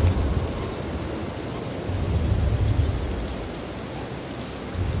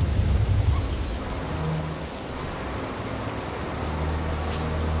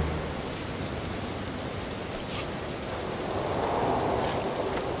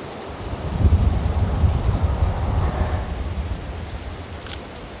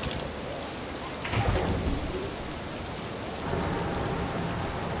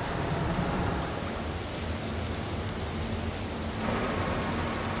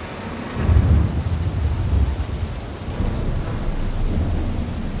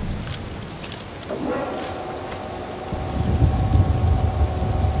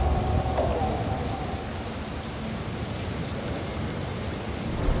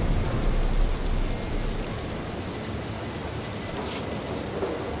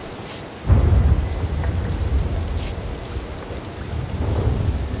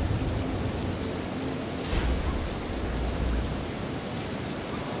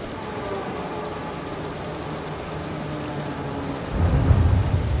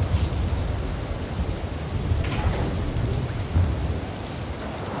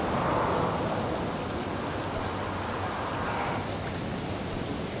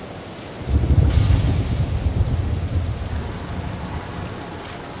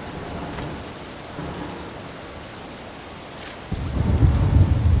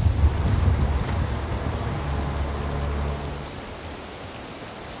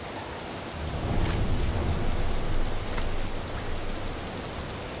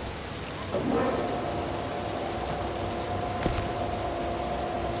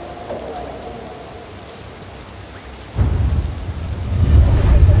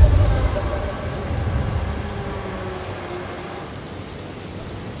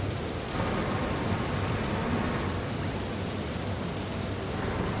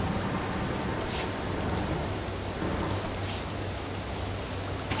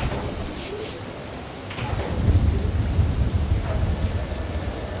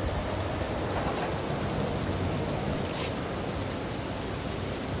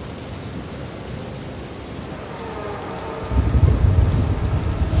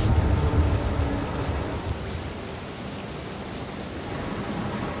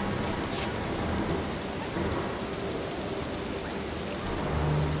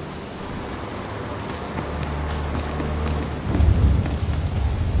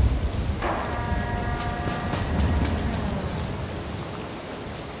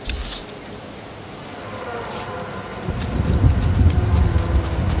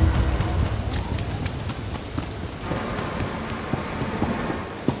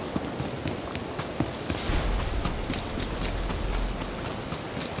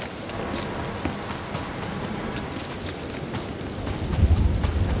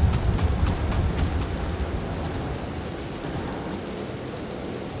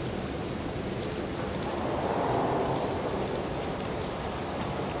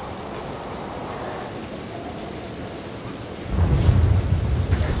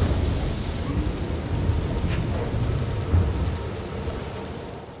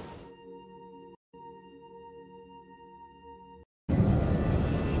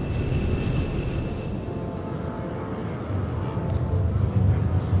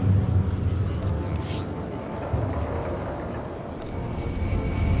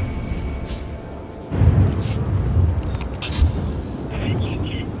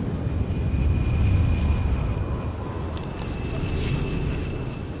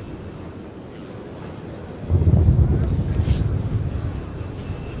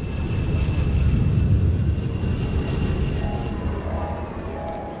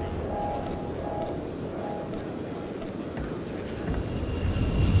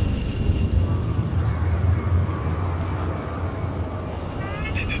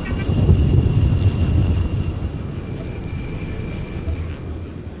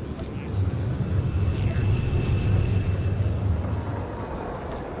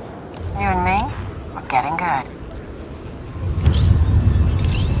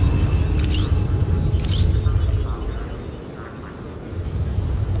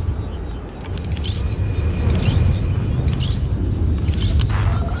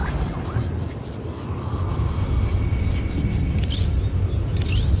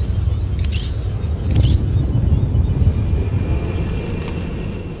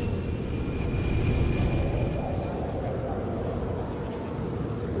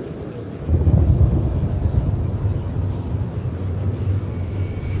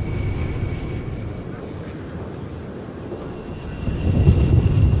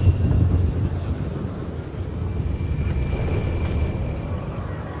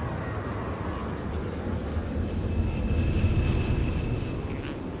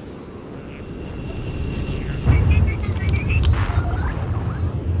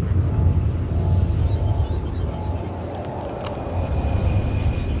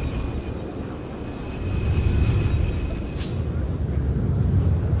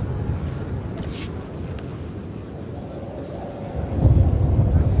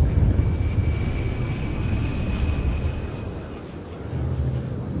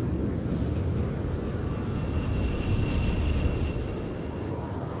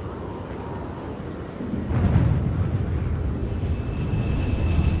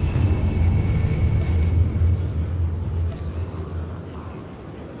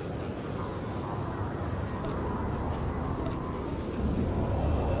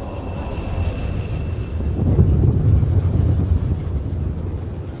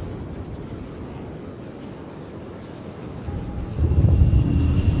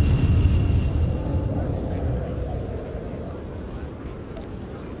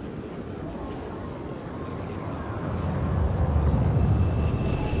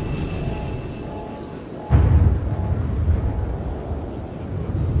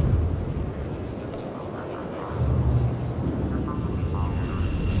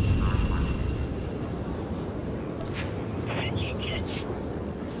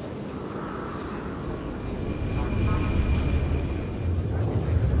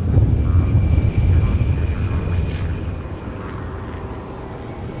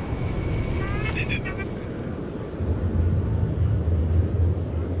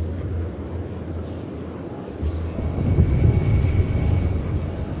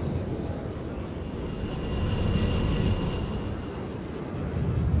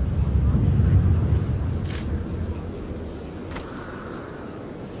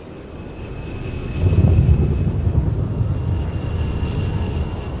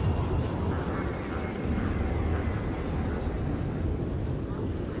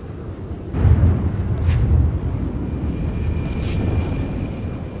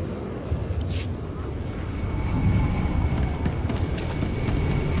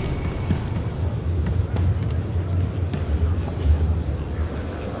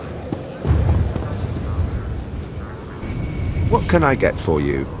 What can I get for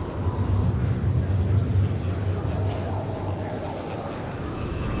you?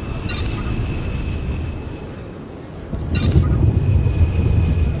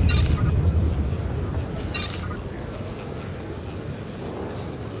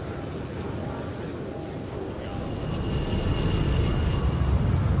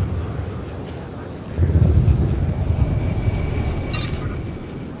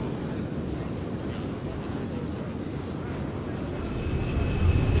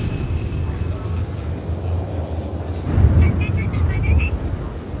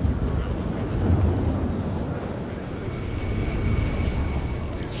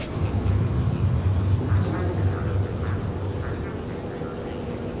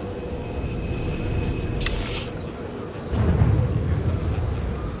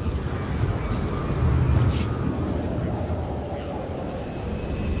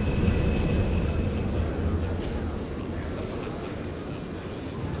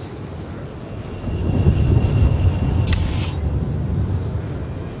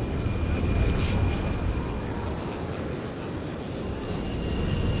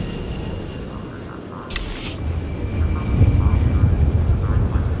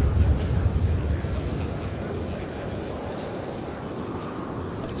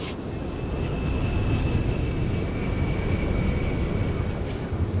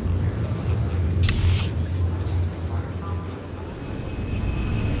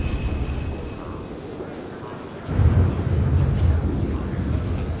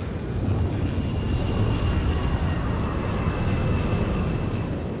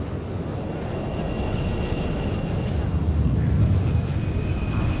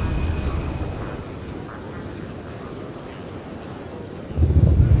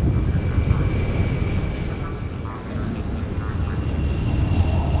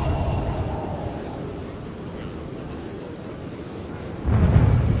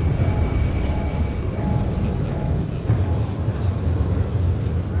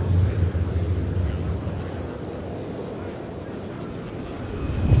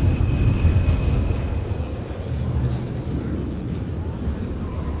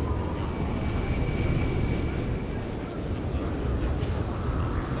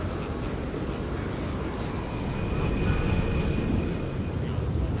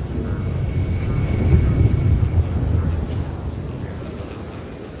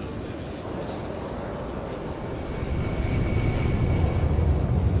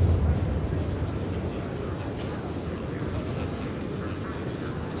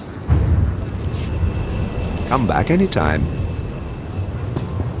 Come back anytime.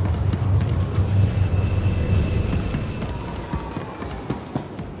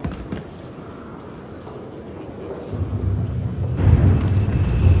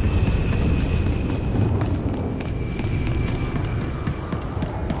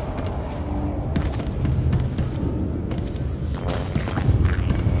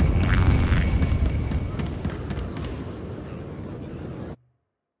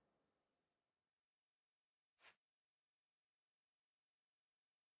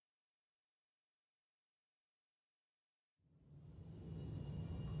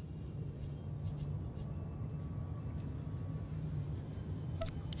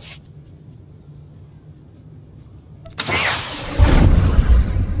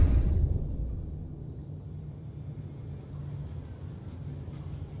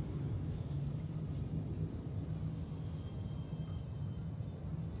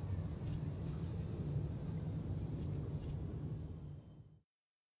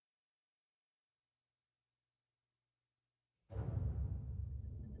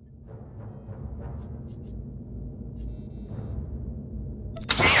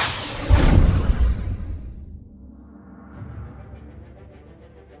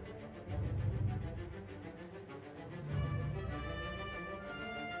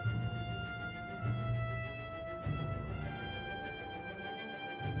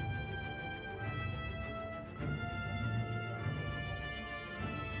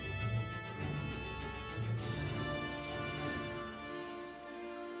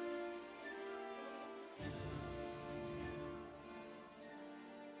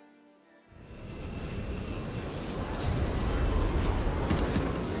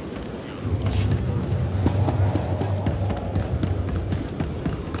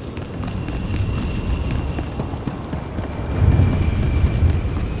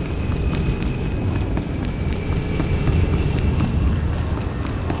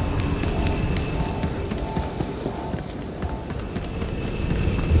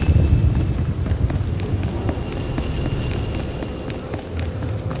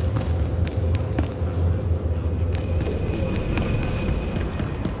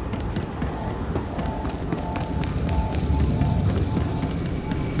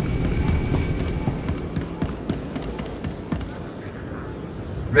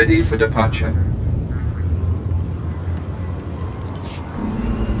 Ready for departure.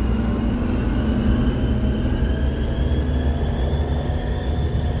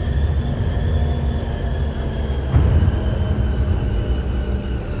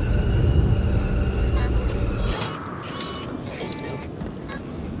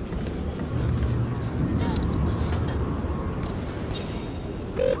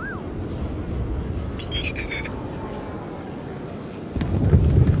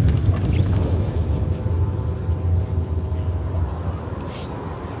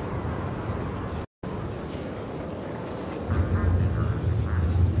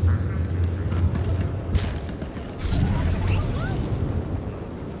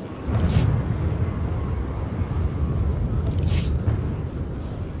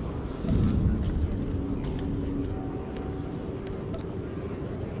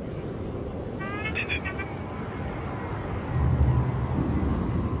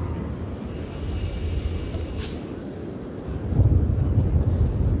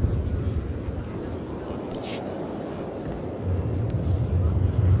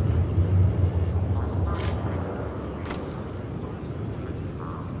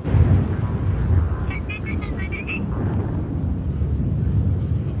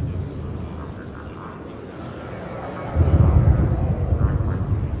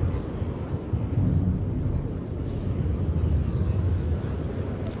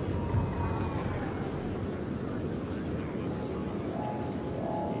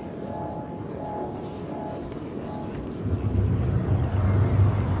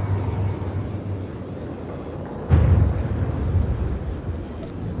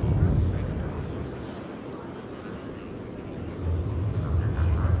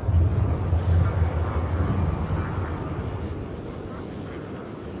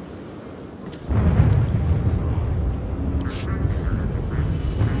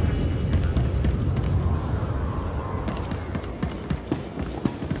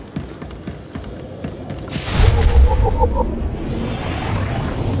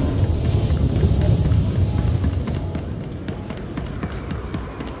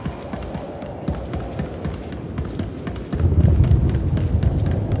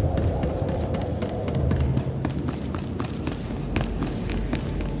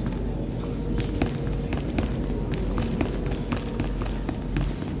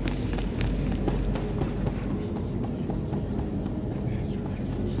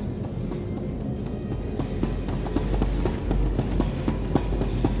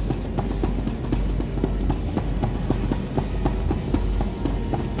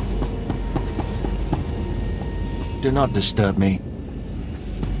 Do not disturb me.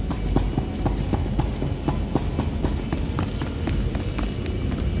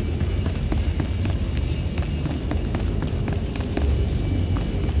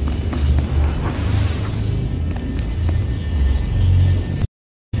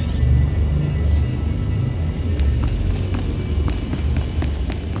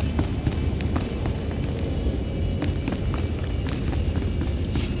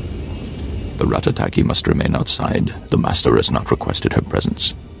 The Ratataki must remain outside. The Master has not requested her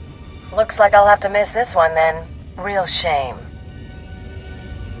presence. Looks like I'll have to miss this one then. Real shame.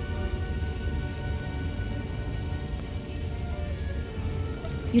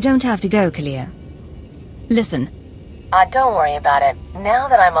 You don't have to go, Kalia. Listen. Don't worry about it. Now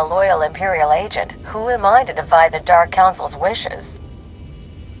that I'm a loyal Imperial agent, who am I to defy the Dark Council's wishes?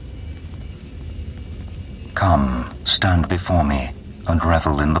 Come, stand before me, and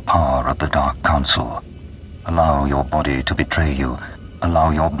revel in the power of the Dark Council. Allow your body to betray you.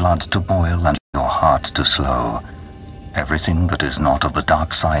 Allow your blood to boil and your heart to slow. Everything that is not of the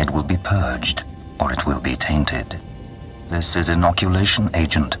dark side will be purged, or it will be tainted. This is inoculation,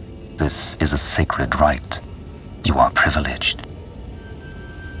 Agent. This is a sacred rite. You are privileged.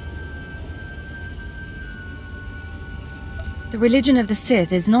 The religion of the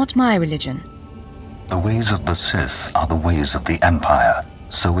Sith is not my religion. The ways of the Sith are the ways of the Empire,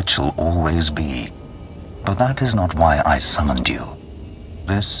 so it shall always be. But that is not why I summoned you.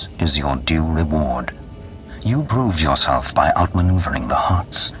 This is your due reward. You proved yourself by outmaneuvering the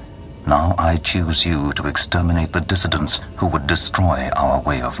Hutts. Now I choose you to exterminate the dissidents who would destroy our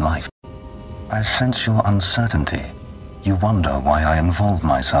way of life. I sense your uncertainty. You wonder why I involve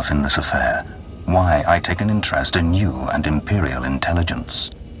myself in this affair, why I take an interest in you and Imperial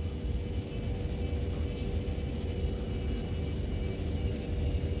intelligence.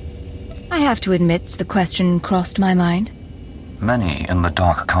 I have to admit the question crossed my mind. Many in the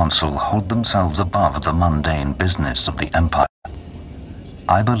Dark Council hold themselves above the mundane business of the Empire.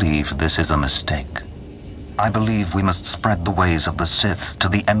 I believe this is a mistake. I believe we must spread the ways of the Sith to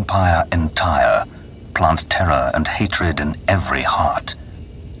the Empire entire, plant terror and hatred in every heart.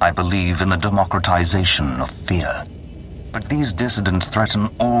 I believe in the democratization of fear. But these dissidents threaten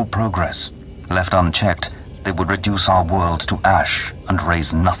all progress. Left unchecked, they would reduce our world to ash and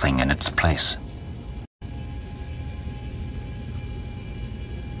raise nothing in its place.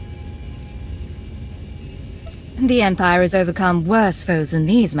 The Empire has overcome worse foes than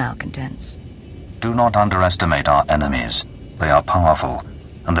these malcontents. Do not underestimate our enemies. They are powerful,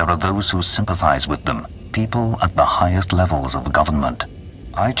 and there are those who sympathize with them, people at the highest levels of government.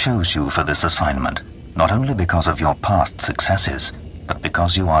 I chose you for this assignment, not only because of your past successes, but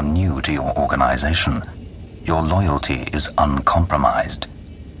because you are new to your organization. Your loyalty is uncompromised.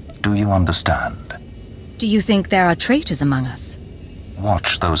 Do you understand? Do you think there are traitors among us?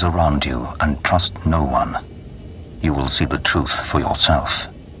 Watch those around you and trust no one. You will see the truth for yourself.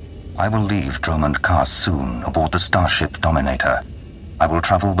 I will leave Dromund Kaas soon aboard the starship Dominator. I will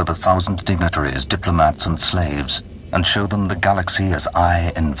travel with 1,000 dignitaries, diplomats, and slaves, and show them the galaxy as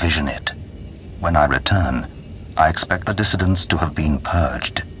I envision it. When I return, I expect the dissidents to have been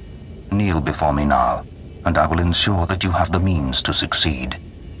purged. Kneel before me now, and I will ensure that you have the means to succeed.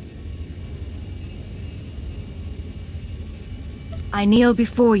 I kneel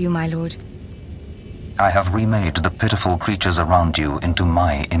before you, my lord. I have remade the pitiful creatures around you into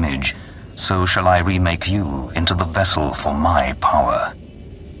my image. So shall I remake you into the vessel for my power.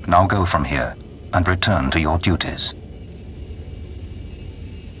 Now go from here, and return to your duties.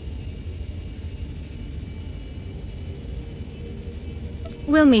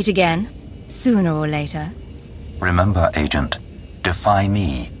 We'll meet again, sooner or later. Remember, Agent, defy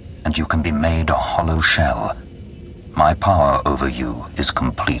me, and you can be made a hollow shell. My power over you is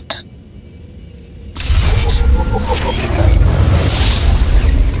complete.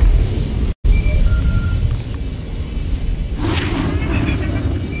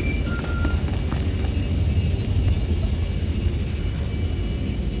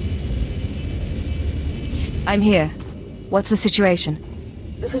 I'm here. What's the situation?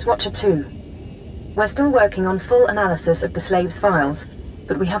 This is Watcher 2. We're still working on full analysis of the slaves' files,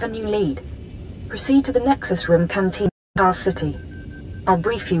 but we have a new lead. Proceed to the Nexus Room canteen in Kaas City. I'll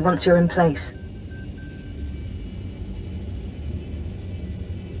brief you once you're in place.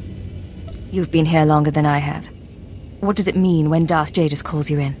 You've been here longer than I have. What does it mean when Darth Jadus calls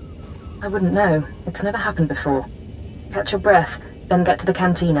you in? I wouldn't know. It's never happened before. Catch your breath, then get to the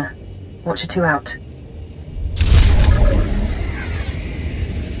cantina. Watcher 2 out.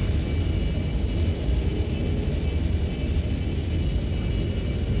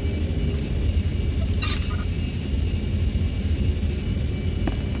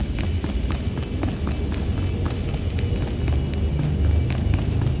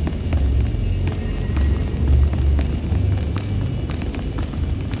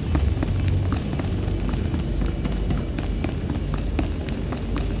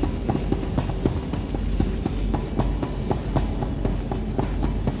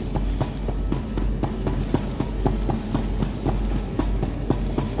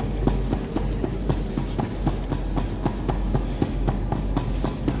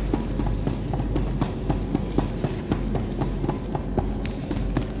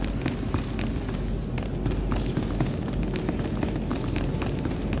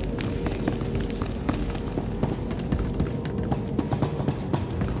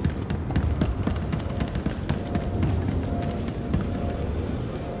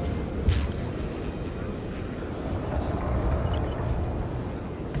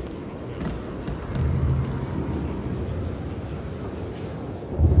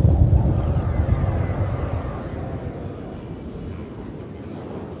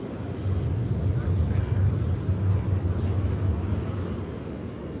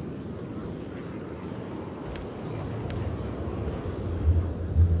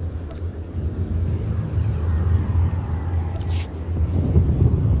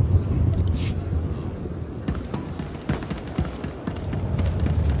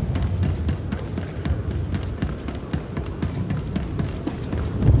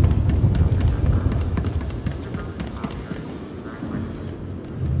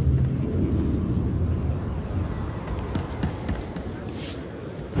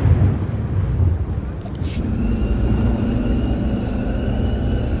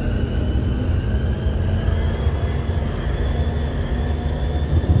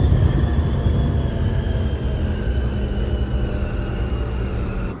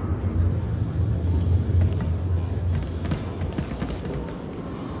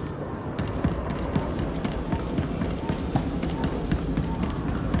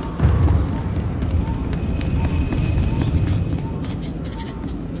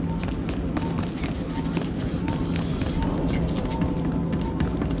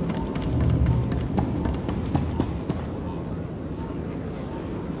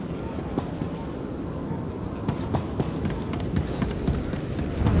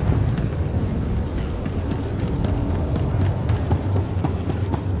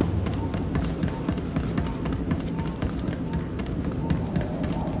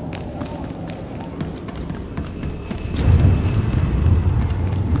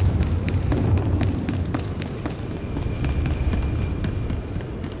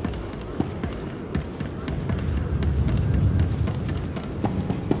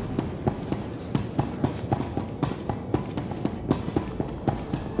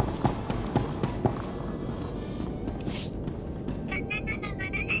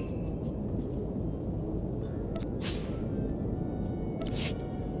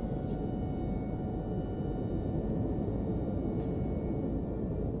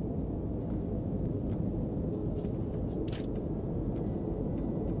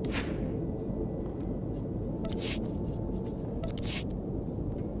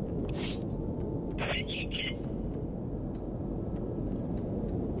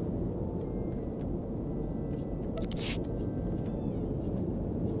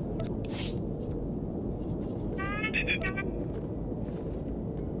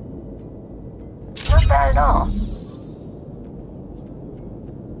 Not bad at all.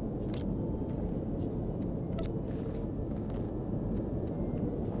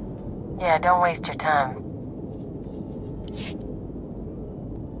 Yeah, don't waste your time.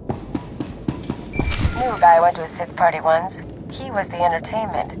 New guy went to a Sith party once. He was the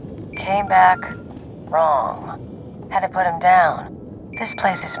entertainment. Came back wrong. Had to put him down. This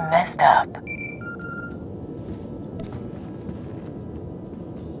place is messed up.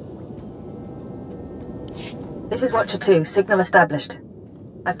 This is Watcher 2, signal established.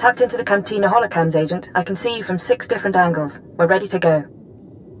 I've tapped into the Cantina holocams, Agent. I can see you from 6 different angles. We're ready to go.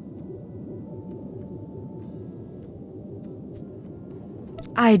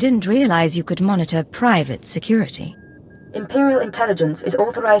 I didn't realize you could monitor private security. Imperial Intelligence is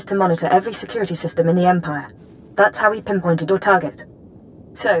authorized to monitor every security system in the Empire. That's how we pinpointed your target.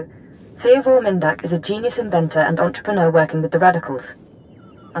 So, Theovor Mindak is a genius inventor and entrepreneur working with the Radicals.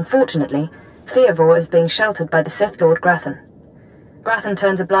 Unfortunately, Theovor is being sheltered by the Sith Lord Grathan. Grathan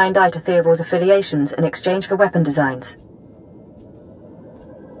turns a blind eye to Theovor's affiliations in exchange for weapon designs.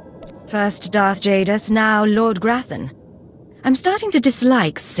 First Darth Jadus, now Lord Grathan. I'm starting to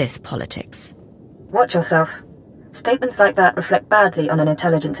dislike Sith politics. Watch yourself. Statements like that reflect badly on an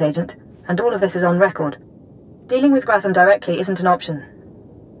intelligence agent, and all of this is on record. Dealing with Grathan directly isn't an option.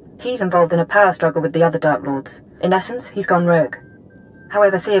 He's involved in a power struggle with the other Dark Lords. In essence, he's gone rogue.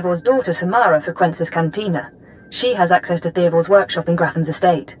 However, Theovor's daughter Samara frequents this cantina. She has access to Theovor's workshop in Gratham's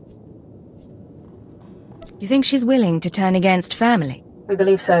estate. You think she's willing to turn against family? We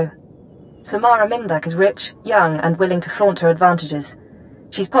believe so. Samara Mindak is rich, young, and willing to flaunt her advantages.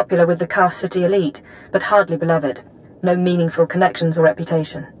 She's popular with the Karth City elite, but hardly beloved. No meaningful connections or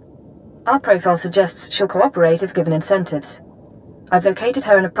reputation. Our profile suggests she'll cooperate if given incentives. I've located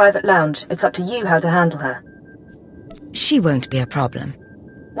her in a private lounge. It's up to you how to handle her. She won't be a problem.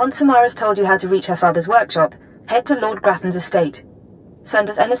 Once Samara's told you how to reach her father's workshop, head to Lord Grathan's estate. Send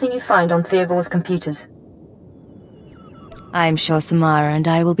us anything you find on Theovor's computers. I'm sure Samara and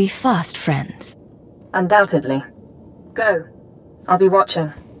I will be fast friends. Undoubtedly. Go. I'll be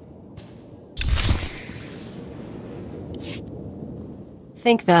watching.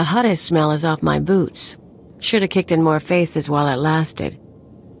 Think the Hutte smell is off my boots. Should have kicked in more faces while it lasted.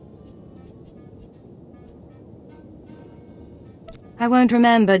 I won't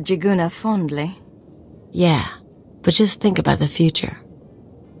remember Jiguna fondly. Yeah, but just think about the future.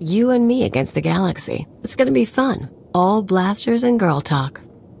 You and me against the galaxy. It's gonna be fun. All blasters and girl talk.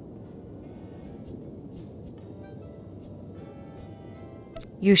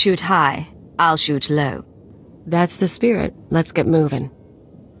 You shoot high, I'll shoot low. That's the spirit. Let's get moving.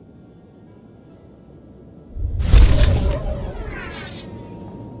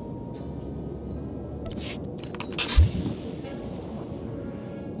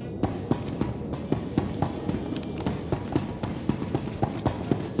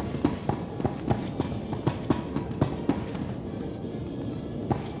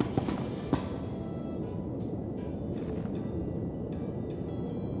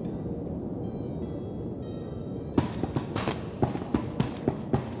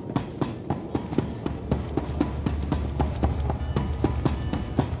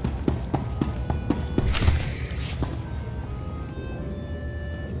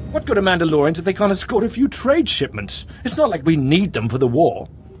 What good are Mandalorians if they can't escort a few trade shipments? It's not like we need them for the war.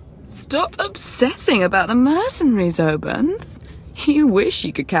 Stop obsessing about the mercenaries, Obanth. You wish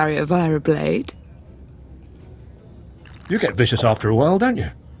you could carry a Vira blade. You get vicious after a while, don't you?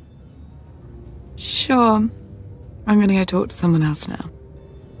 Sure. I'm gonna go talk to someone else now.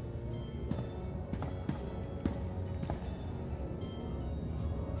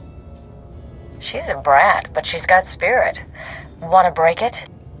 She's a brat, but she's got spirit. Wanna break it?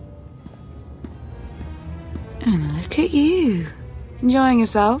 And look at you. Enjoying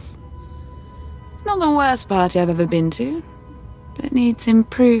yourself? It's not the worst party I've ever been to, but it needs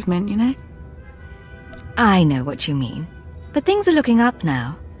improvement, you know? I know what you mean, but things are looking up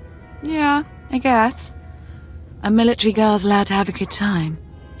now. Yeah, I guess. A military girl's allowed to have a good time.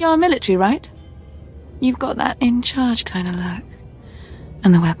 You're military, right? You've got that in-charge kind of look.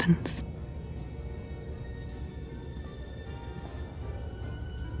 And the weapons.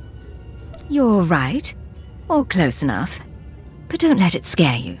 You're right. Or close enough. But don't let it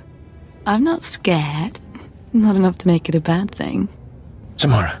scare you. I'm not scared. Not enough to make it a bad thing.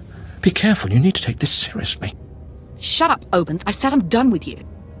 Samara, be careful. You need to take this seriously. Shut up, Obanth. I said I'm done with you.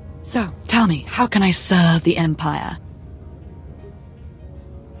 So, tell me, how can I serve the Empire?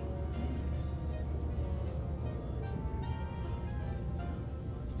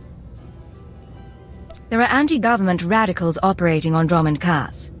 There are anti-government radicals operating on Drummond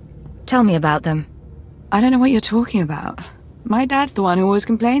Cass. Tell me about them. I don't know what you're talking about. My dad's the one who always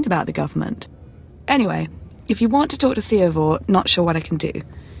complained about the government. Anyway, if you want to talk to Theovore, not sure what I can do.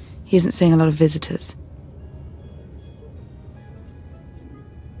 He isn't seeing a lot of visitors.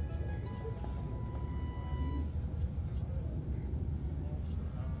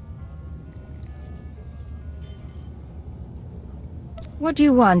 What do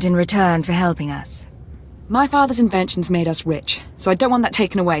you want in return for helping us? My father's inventions made us rich, so I don't want that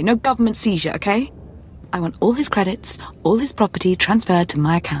taken away. No government seizure, okay? I want all his credits, all his property transferred to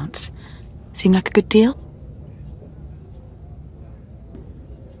my accounts. Seem like a good deal?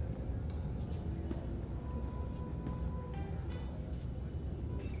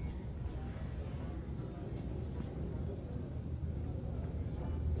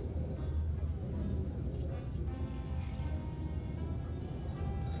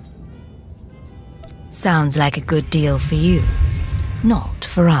 Sounds like a good deal for you. Not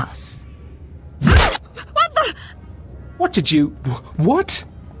for us. What did you... what?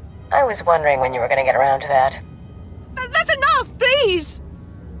 I was wondering when you were going to get around to that. That's enough, please!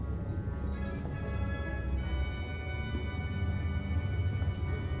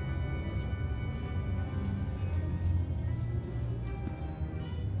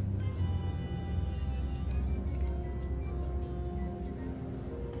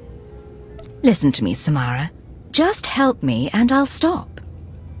 Listen to me, Samara. Just help me and I'll stop.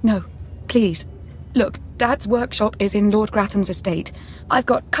 No, please. Look, Dad's workshop is in Lord Grathan's estate. I've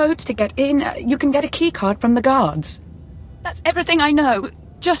got codes to get in. You can get a keycard from the guards. That's everything I know.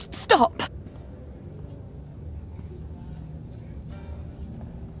 Just stop.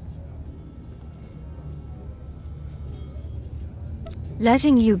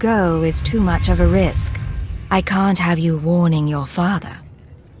 Letting you go is too much of a risk. I can't have you warning your father.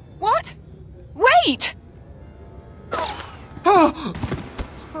 What? Wait! Oh!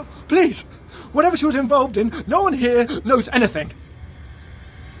 Please! Whatever she was involved in, no one here knows anything.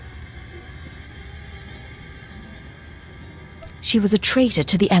 She was a traitor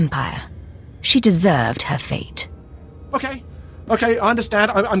to the Empire. She deserved her fate. Okay, I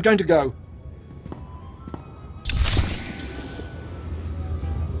understand. I'm going to go.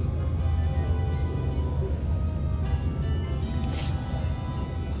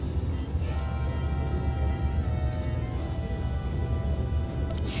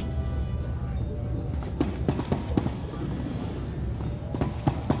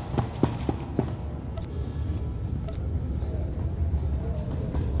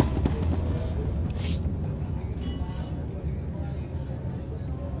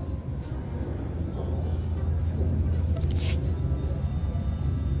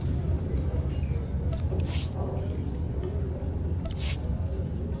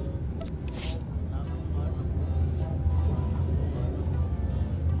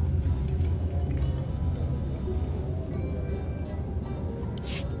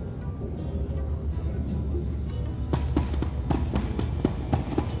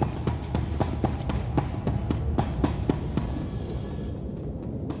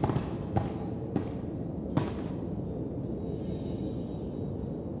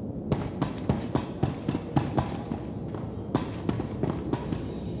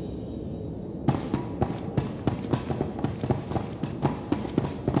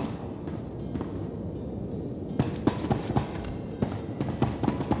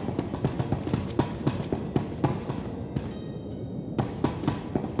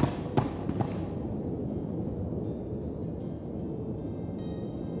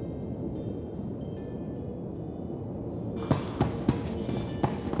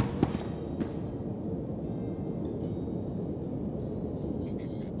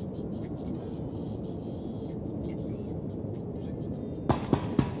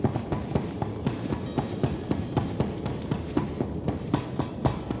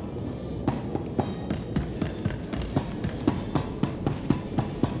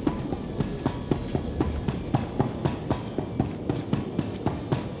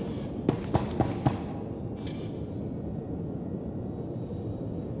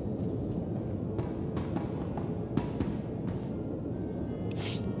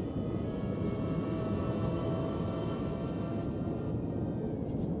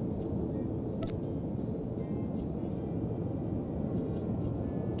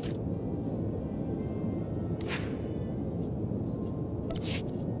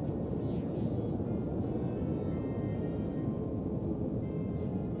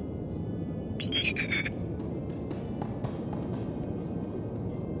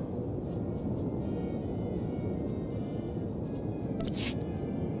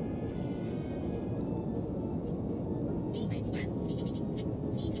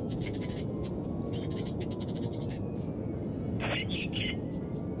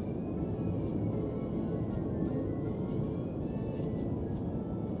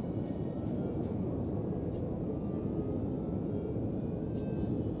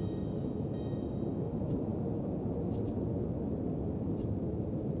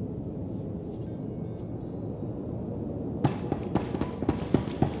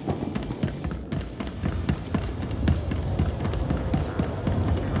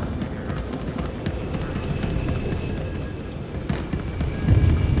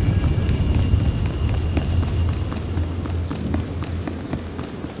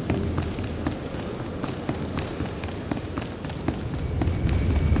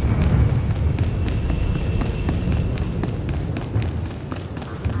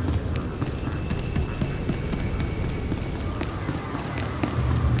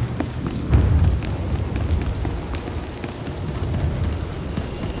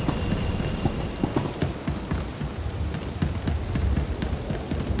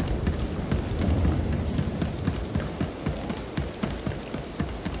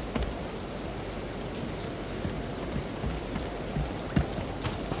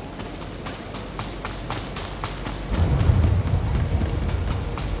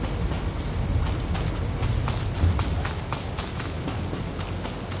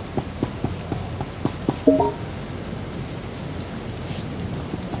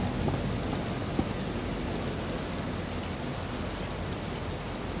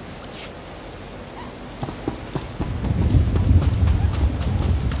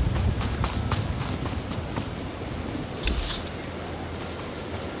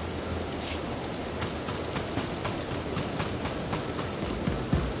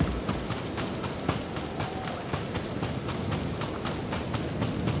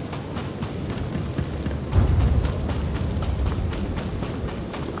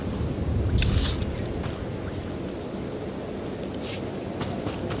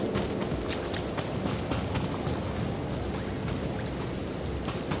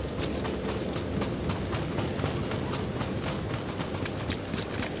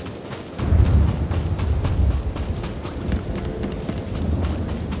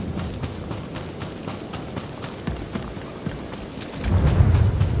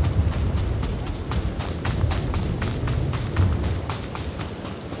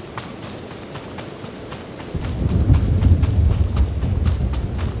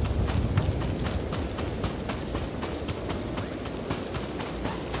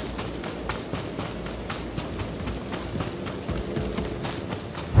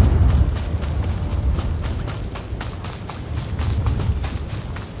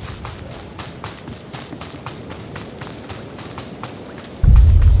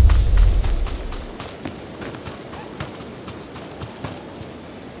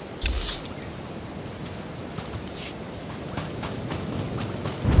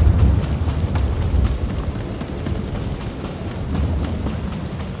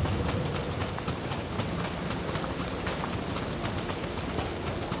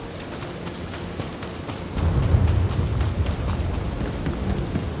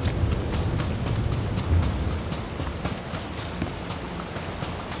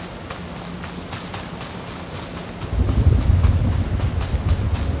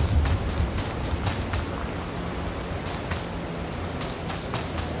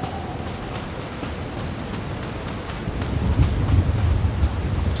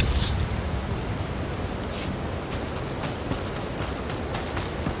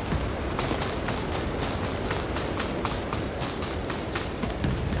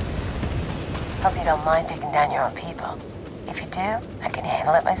 Hope you don't mind taking down your own people. If you do, I can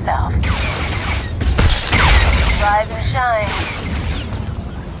handle it myself. Rise and shine.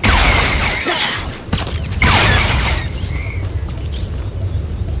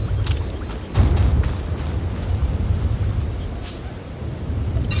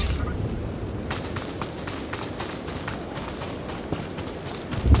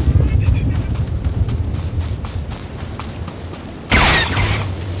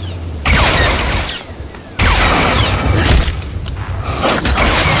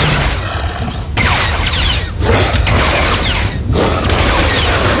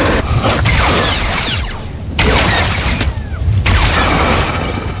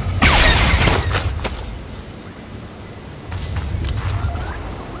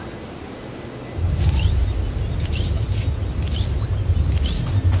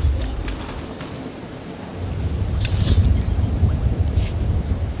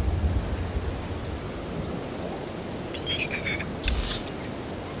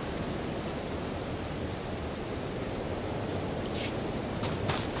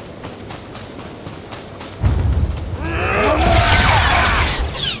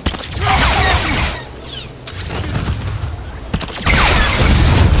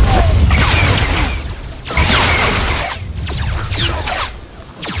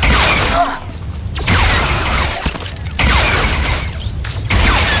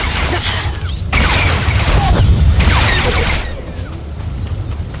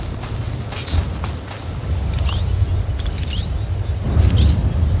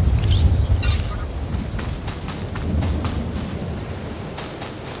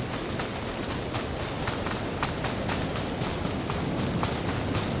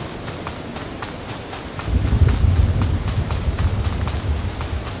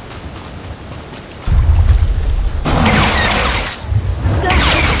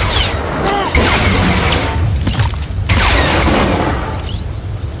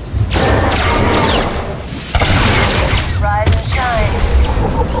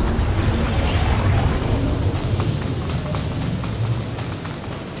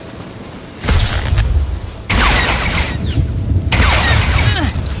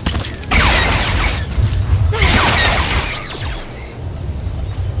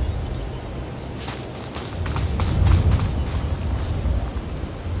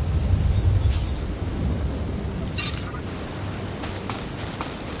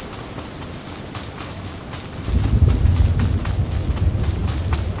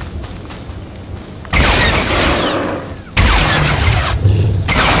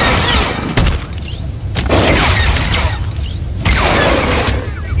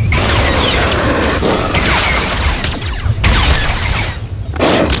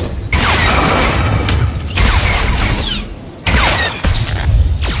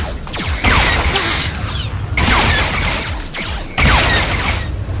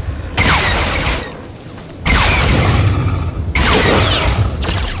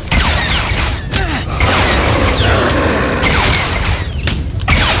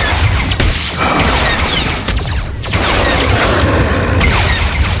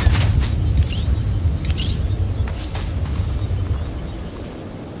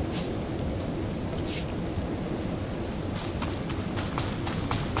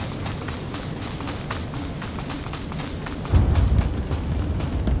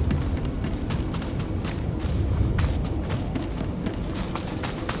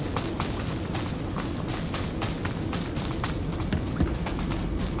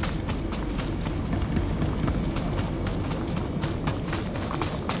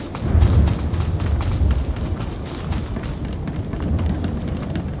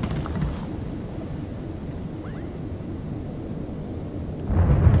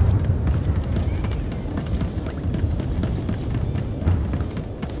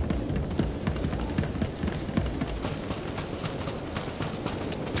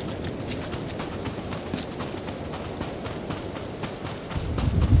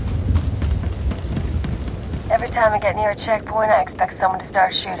 Every time I get near a checkpoint, I expect someone to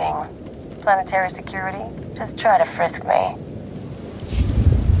start shooting. Planetary security, just try to frisk me.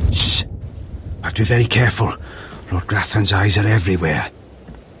 Shh! I have to be very careful. Lord Grathan's eyes are everywhere.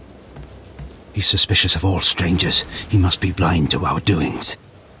 He's suspicious of all strangers. He must be blind to our doings.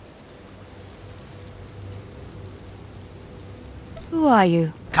 Who are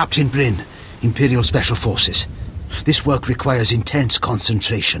you? Captain Bryn, Imperial Special Forces. This work requires intense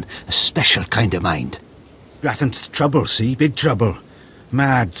concentration, a special kind of mind. Grathan's trouble, see? Big trouble.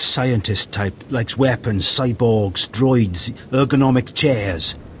 Mad scientist type, likes weapons, cyborgs, droids, ergonomic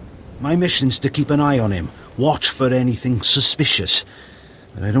chairs. My mission's to keep an eye on him, watch for anything suspicious.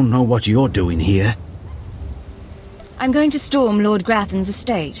 but I don't know what you're doing here. I'm going to storm Lord Grathan's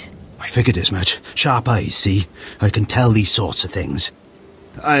estate. I figured as much. Sharp eyes, see? I can tell these sorts of things.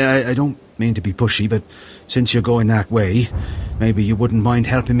 I don't mean to be pushy, but since you're going that way, maybe you wouldn't mind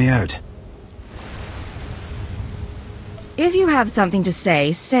helping me out. If you have something to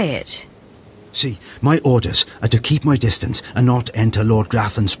say, say it. See, my orders are to keep my distance and not enter Lord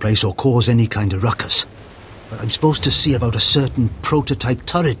Grathan's place or cause any kind of ruckus. But I'm supposed to see about a certain prototype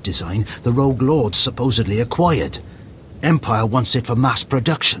turret design the Rogue Lords supposedly acquired. Empire wants it for mass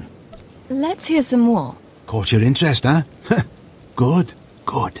production. Let's hear some more. Caught your interest, huh? Good,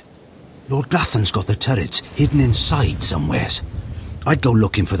 good. Lord Grathan's got the turrets hidden inside somewheres. I'd go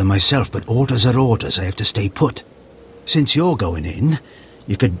looking for them myself, but orders are orders. I have to stay put. Since you're going in,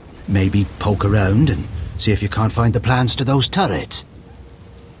 you could maybe poke around and see if you can't find the plans to those turrets.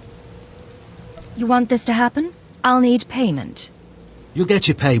 You want this to happen? I'll need payment. You'll get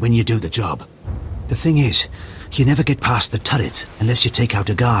your pay when you do the job. The thing is, you never get past the turrets unless you take out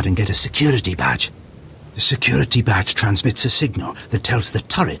a guard and get a security badge. The security badge transmits a signal that tells the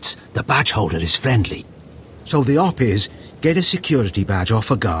turrets the badge holder is friendly. So the op is, get a security badge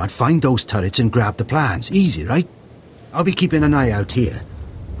off a guard, find those turrets and grab the plans. Easy, right? I'll be keeping an eye out here,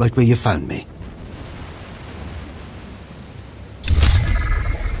 right where you found me.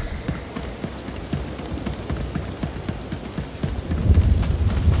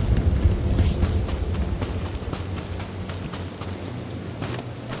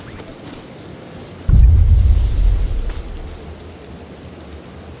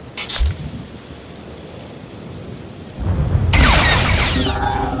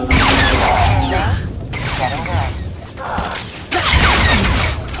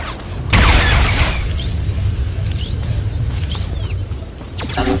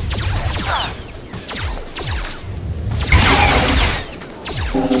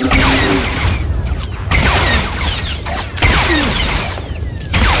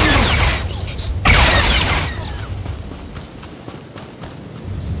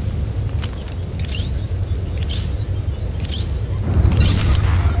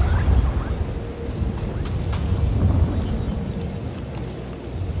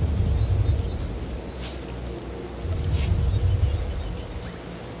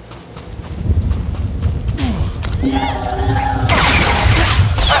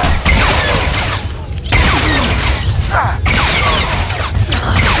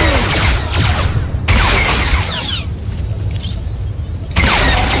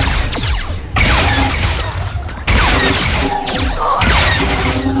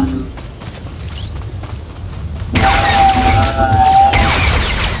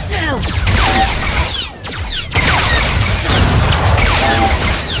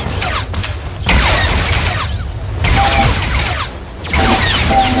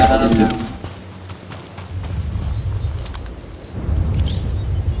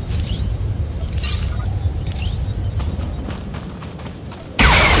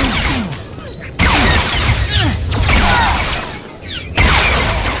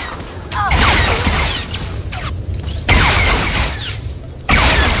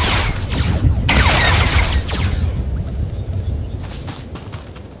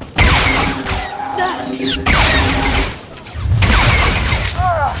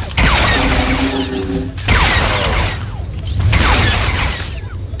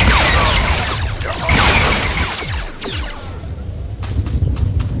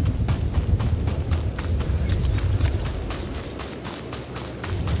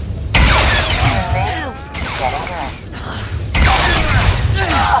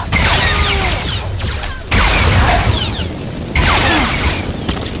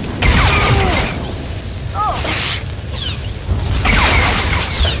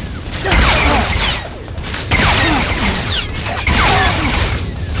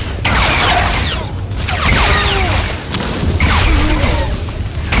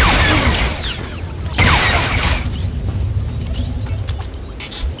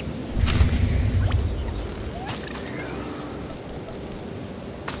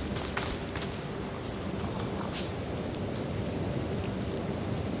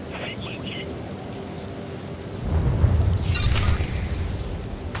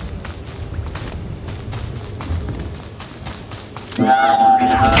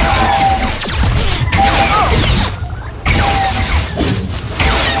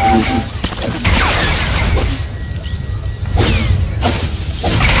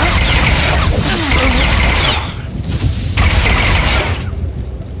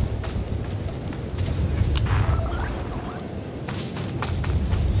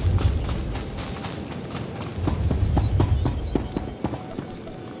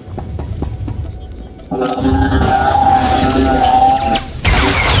 Look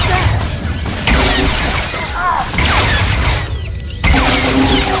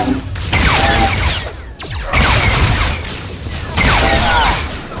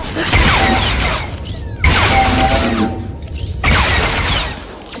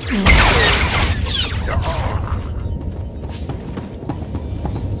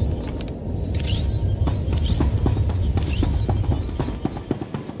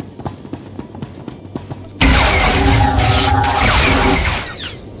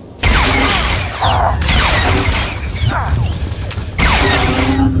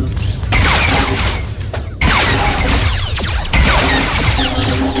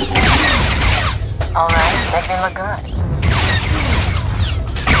good.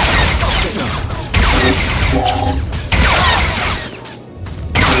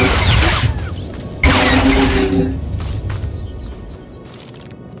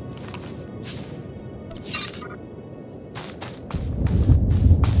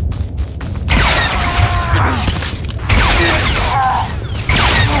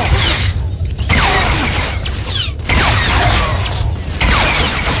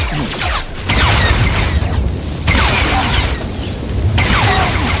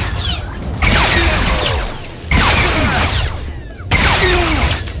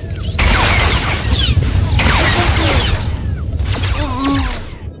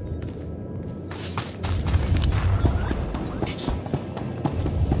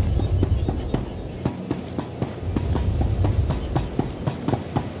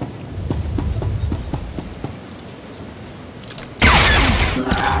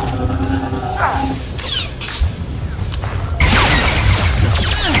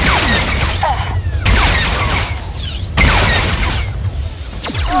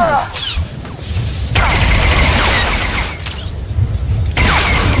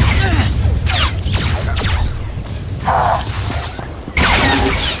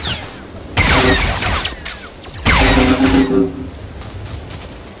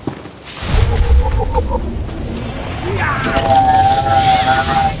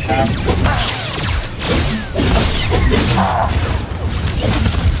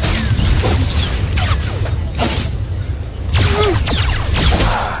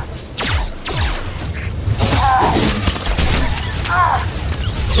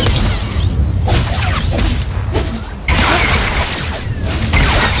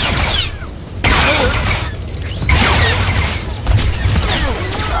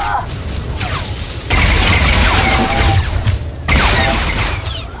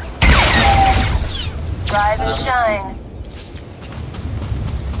 Rise and shine.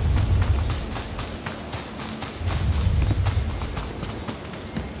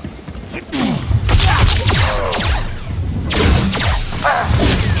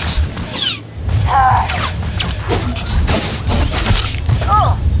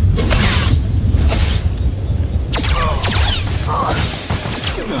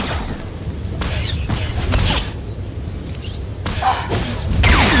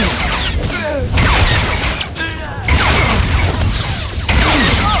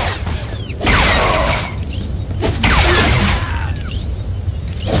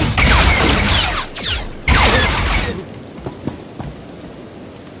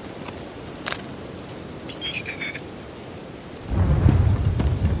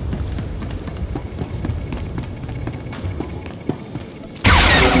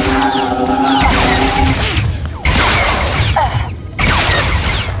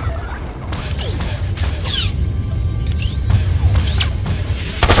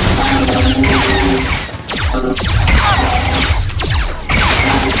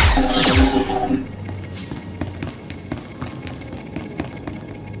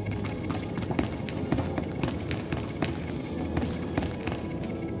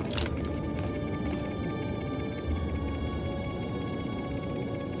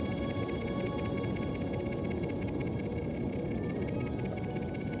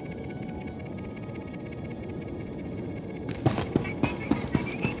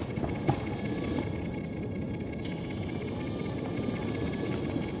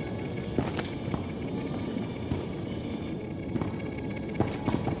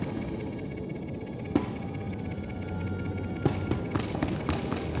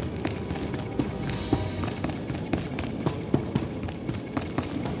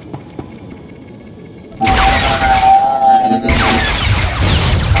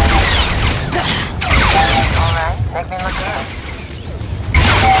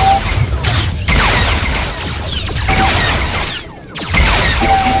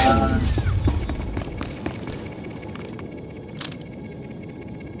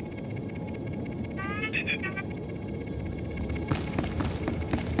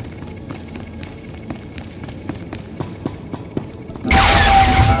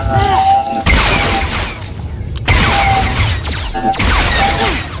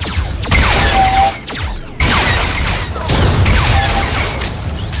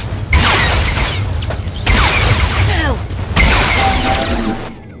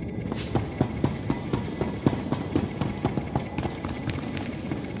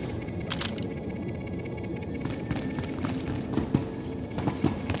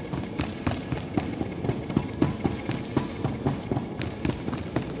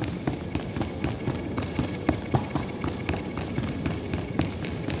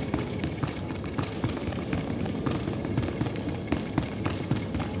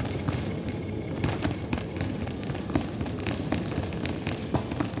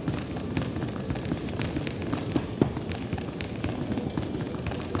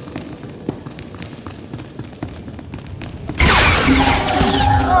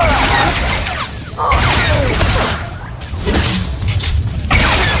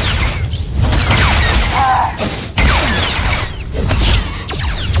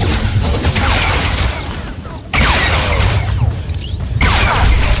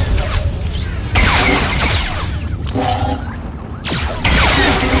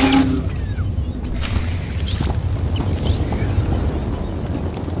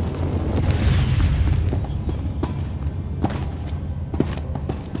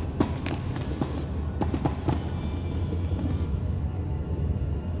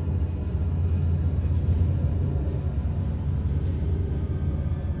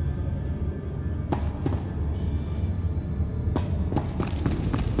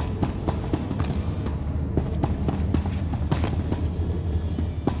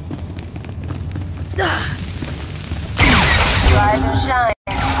 Rise and shine.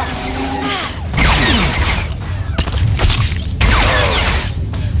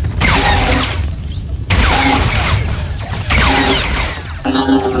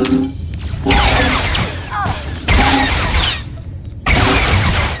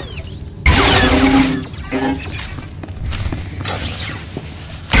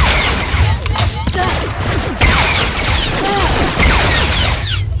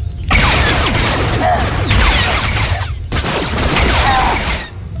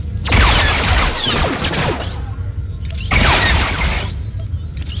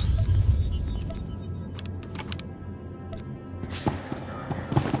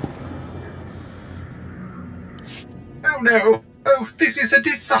 Oh no! Oh, this is a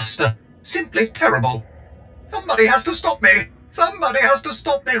disaster! Simply terrible! Somebody has to stop me! Somebody has to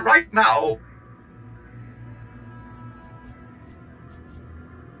stop me right now!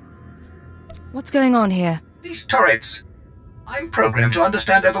 What's going on here? These turrets! I'm programmed to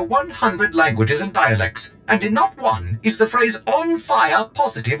understand over 100 languages and dialects, and in not one is the phrase "on fire"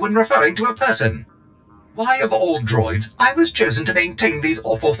 positive when referring to a person. Why, of all droids, I was chosen to maintain these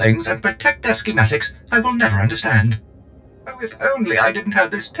awful things and protect their schematics, I will never understand. Oh, if only I didn't have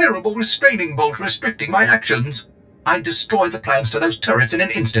this terrible restraining bolt restricting my actions. I'd destroy the plans to those turrets in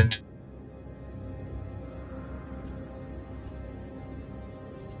an instant.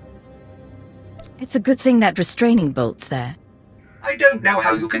 It's a good thing that restraining bolt's there. I don't know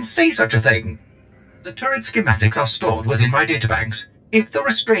how you can say such a thing. The turret schematics are stored within my databanks. If the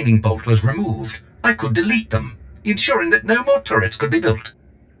restraining bolt was removed, I could delete them, ensuring that no more turrets could be built.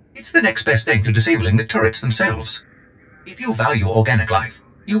 It's the next best thing to disabling the turrets themselves. If you value organic life,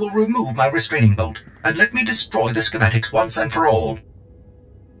 you will remove my restraining bolt and let me destroy the schematics once and for all.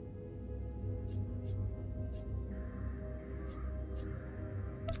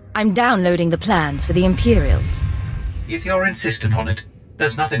 I'm downloading the plans for the Imperials. If you're insistent on it,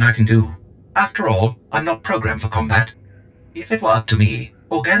 there's nothing I can do. After all, I'm not programmed for combat. If it were up to me,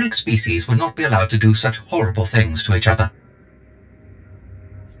 organic species would not be allowed to do such horrible things to each other.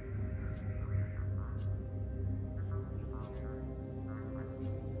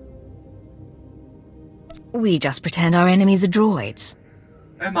 We just pretend our enemies are droids.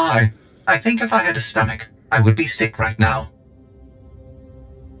 Oh my, I think if I had a stomach, I would be sick right now.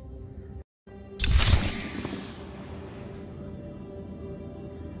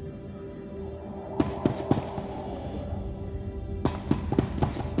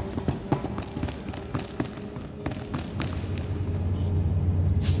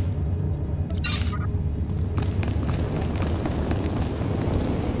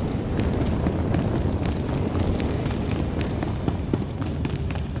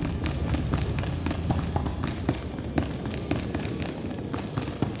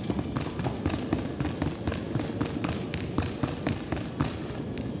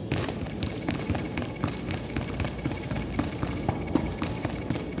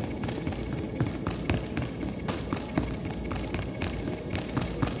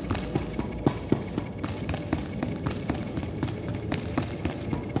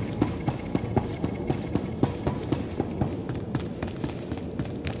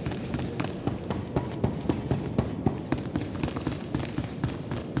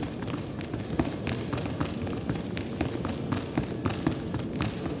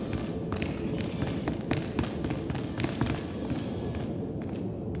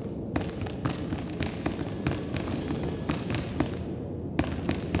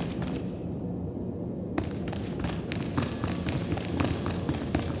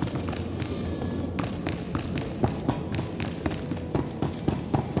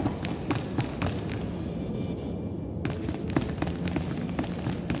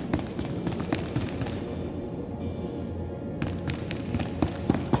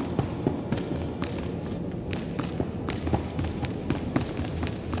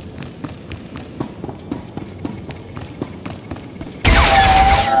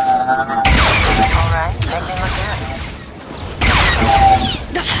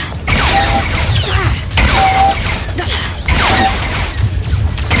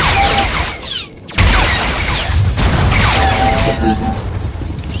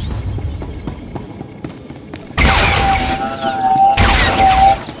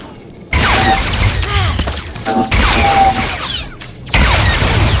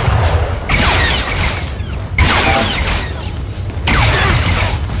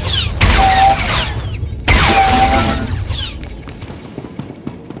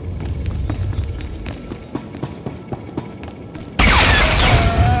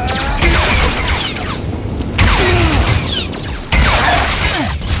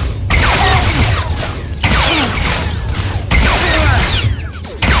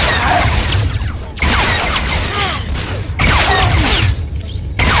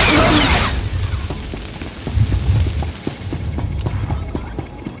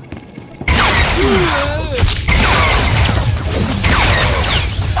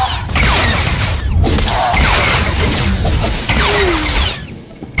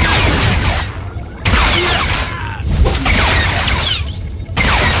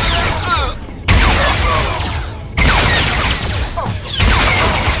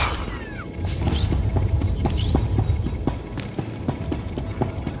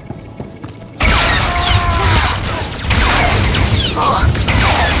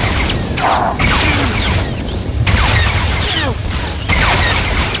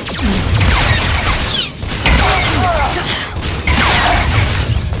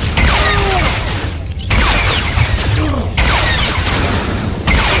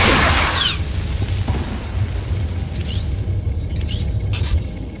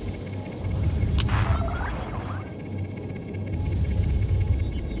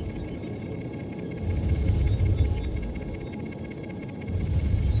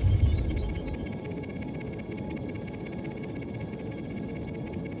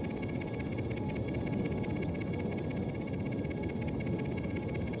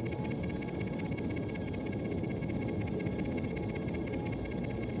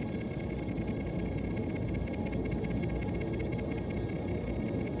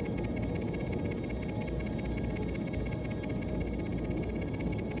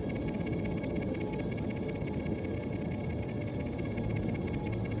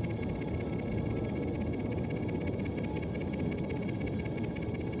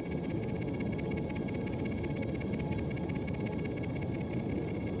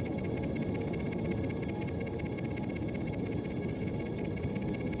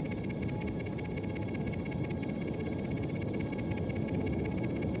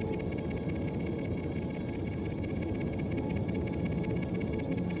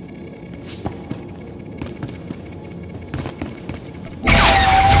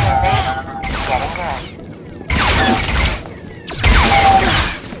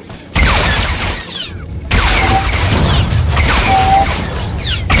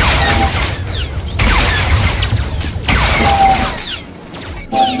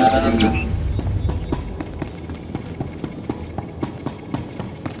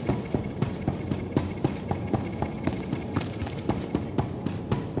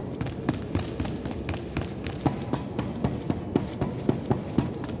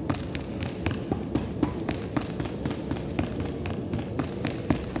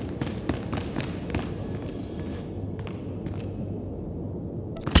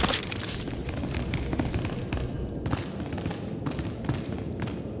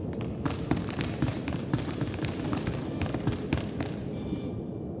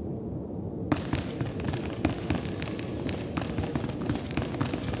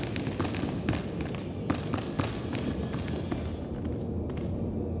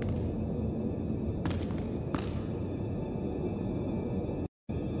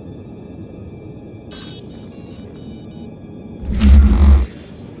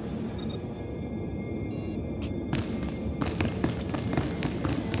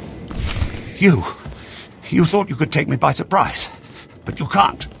 You thought you could take me by surprise, but you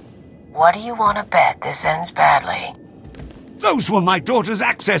can't. What do you want to bet this ends badly? Those were my daughter's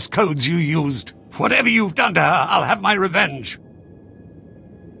access codes you used. Whatever you've done to her, I'll have my revenge.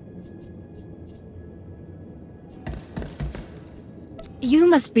 You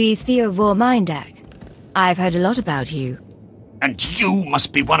must be Theovor Mindak. I've heard a lot about you. And you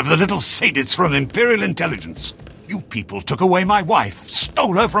must be one of the little sadists from Imperial Intelligence. You people took away my wife,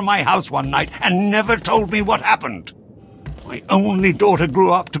 stole her from my house one night, and never told me what happened. My only daughter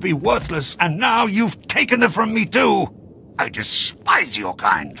grew up to be worthless, and now you've taken her from me too. I despise your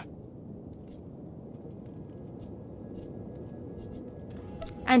kind.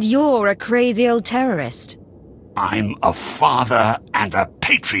 And you're a crazy old terrorist. I'm a father and a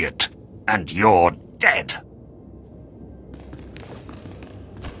patriot, and you're dead.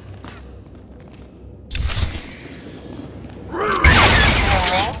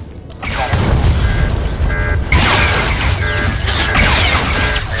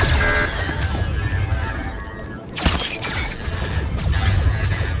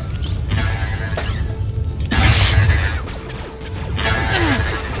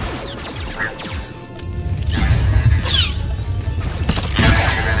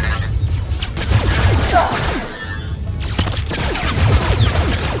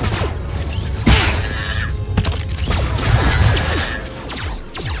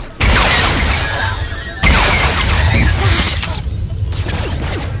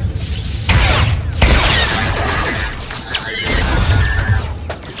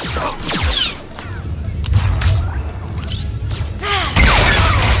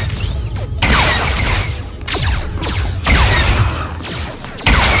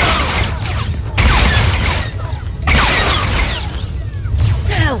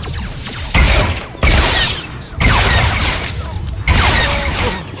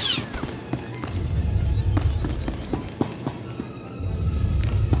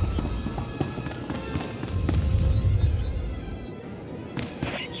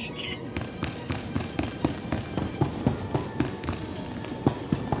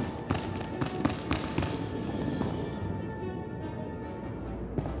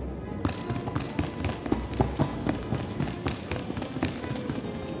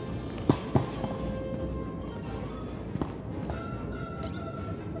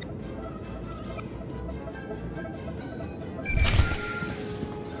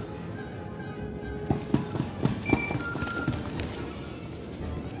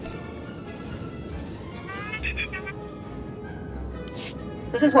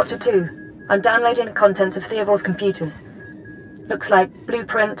 This is Watcher 2. I'm downloading the contents of Theovor's computers. Looks like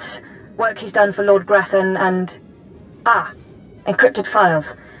blueprints, work he's done for Lord Grathan, and... encrypted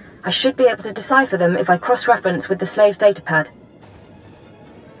files. I should be able to decipher them if I cross-reference with the slave's datapad.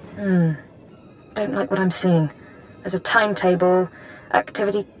 Don't like what I'm seeing. There's a timetable,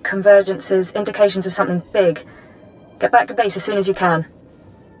 activity convergences, indications of something big. Get back to base as soon as you can.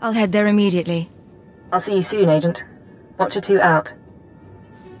 I'll head there immediately. I'll see you soon, Agent. Watcher 2 out.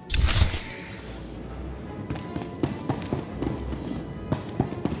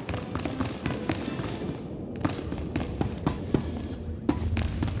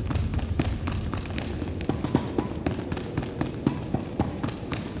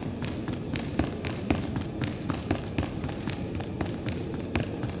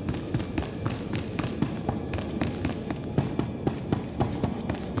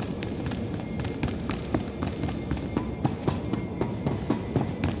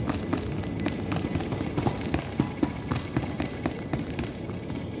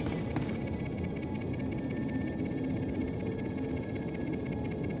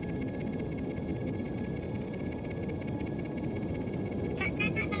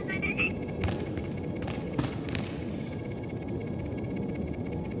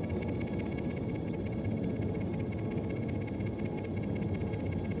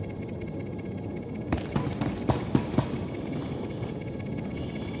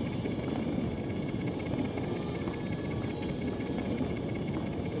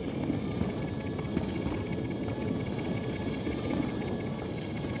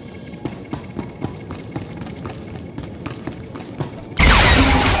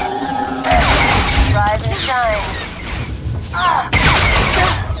 Rise and shine.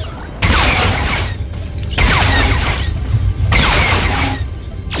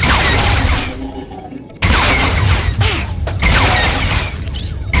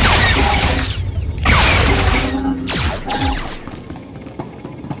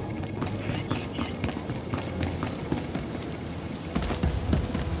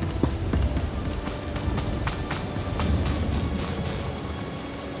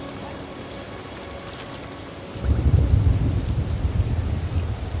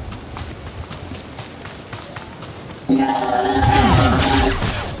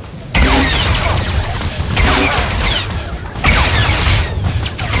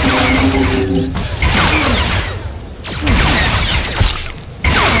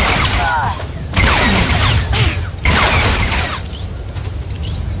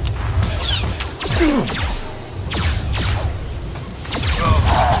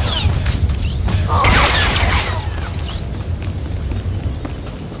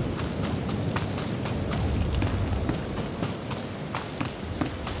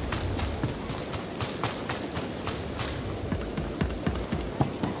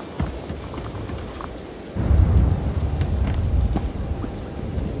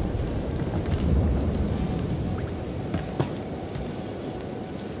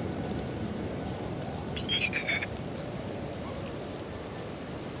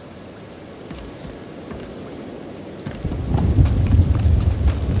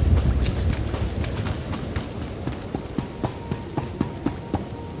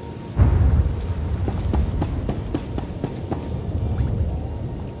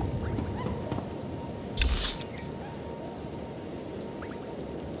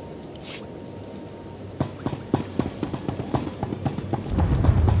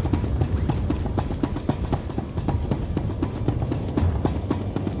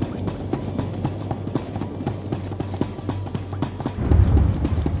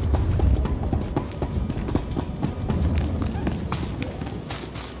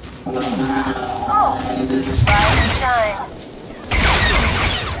 Rise and shine.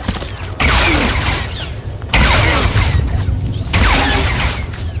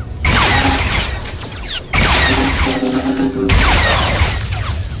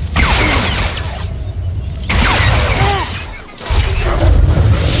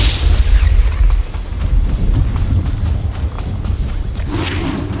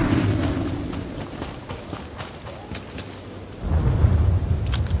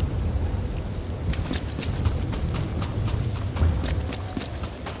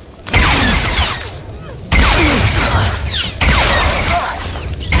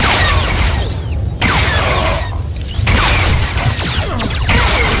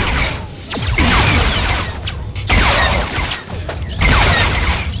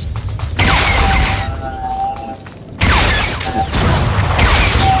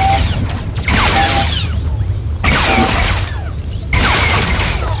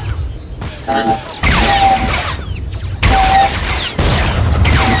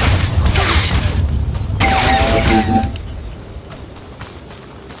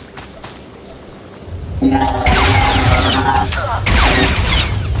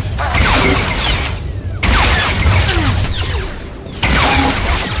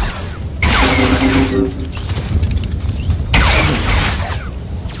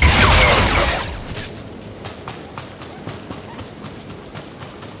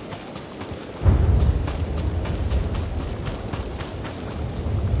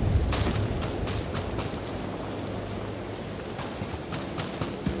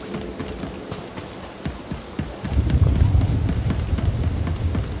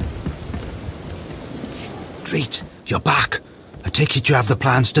 Treat, you're back. I take it you have the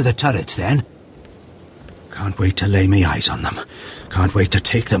plans to the turrets, then? Can't wait to lay me eyes on them. Can't wait to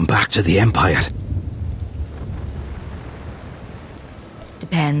take them back to the Empire.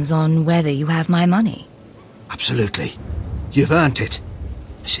 Depends on whether you have my money. Absolutely. You've earned it.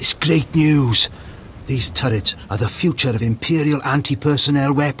 This is great news. These turrets are the future of Imperial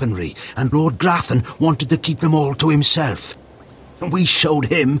anti-personnel weaponry, and Lord Grathan wanted to keep them all to himself. And we showed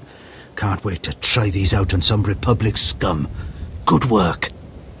him. Can't wait to try these out on some Republic scum. Good work.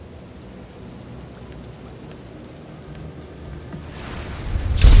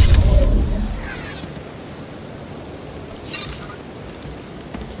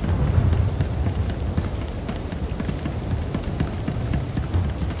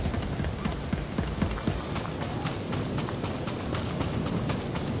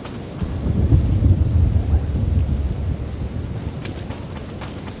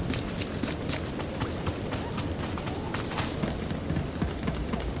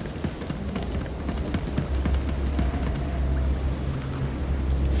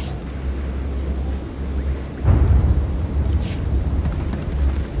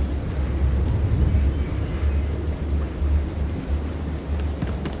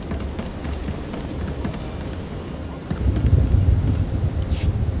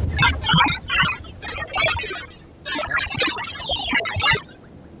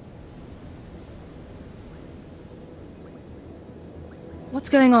 What's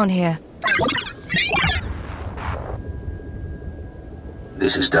going on here?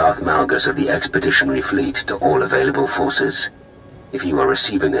 This is Darth Malgus of the Expeditionary Fleet to all available forces. If you are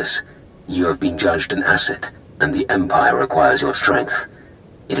receiving this, you have been judged an asset, and the Empire requires your strength.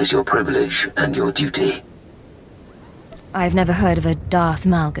 It is your privilege and your duty. I've never heard of a Darth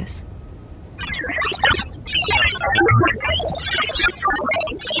Malgus.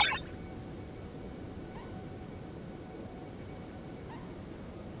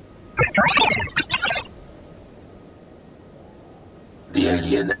 The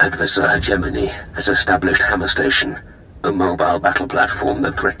alien Adversar Hegemony has established Hammer Station, a mobile battle platform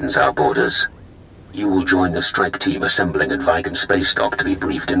that threatens our borders. You will join the strike team assembling at Viken Space Dock to be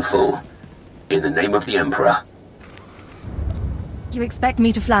briefed in full. In the name of the Emperor. You expect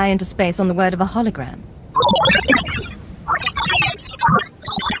me to fly into space on the word of a hologram?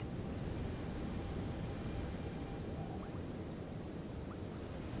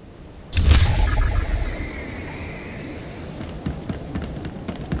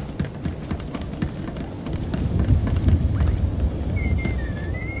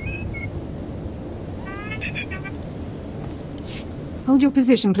 Hold your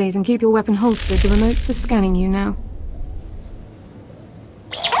position, please, and keep your weapon holstered. The remotes are scanning you now.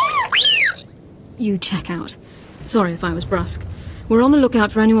 You check out. Sorry if I was brusque. We're on the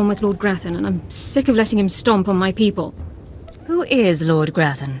lookout for anyone with Lord Grathan, and I'm sick of letting him stomp on my people. Who is Lord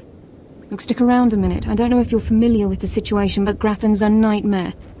Grathan? Look, stick around a minute. I don't know if you're familiar with the situation, but Grathan's a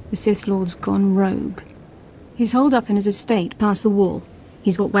nightmare. The Sith Lord's gone rogue. He's holed up in his estate past the wall.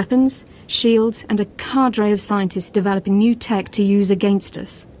 He's got weapons, shields, and a cadre of scientists developing new tech to use against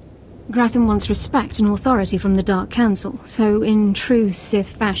us. Grathan wants respect and authority from the Dark Council, so in true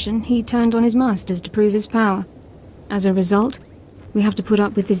Sith fashion, he turned on his masters to prove his power. As a result, we have to put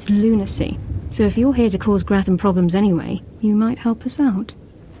up with this lunacy. So if you're here to cause Grathan problems anyway, you might help us out.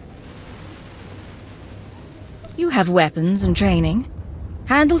 You have weapons and training.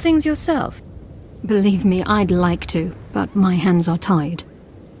 Handle things yourself. Believe me, I'd like to, but my hands are tied.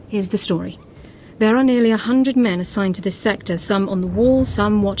 Here's the story. There are nearly 100 men assigned to this sector, some on the wall,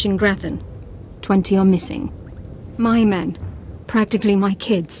 some watching Grathan. 20 are missing. My men. Practically my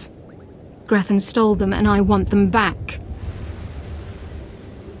kids. Grathan stole them, and I want them back.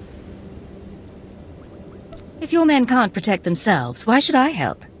 If your men can't protect themselves, why should I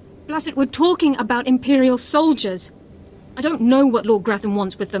help? Blast, we're talking about Imperial soldiers. I don't know what Lord Grathan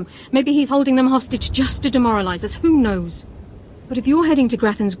wants with them. Maybe he's holding them hostage just to demoralize us, who knows? But if you're heading to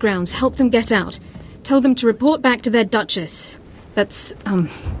Grathan's grounds, help them get out. Tell them to report back to their Duchess. That's,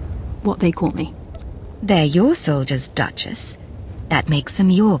 what they call me. They're your soldiers, Duchess. That makes them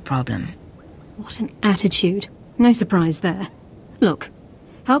your problem. What an attitude. No surprise there. Look,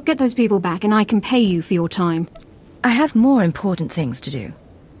 help get those people back and I can pay you for your time. I have more important things to do.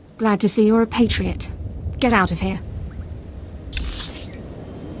 Glad to see you're a patriot. Get out of here.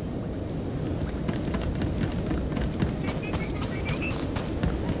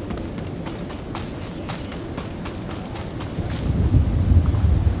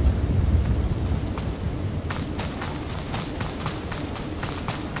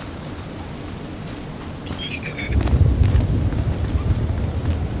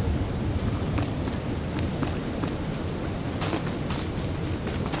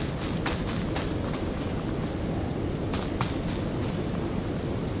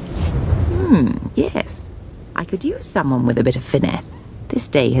 Yes. I could use someone with a bit of finesse. This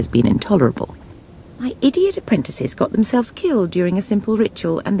day has been intolerable. My idiot apprentices got themselves killed during a simple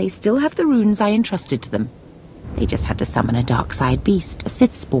ritual, and they still have the runes I entrusted to them. They just had to summon a dark side beast, a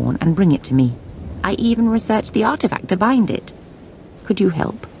Sith spawn, and bring it to me. I even researched the artifact to bind it. Could you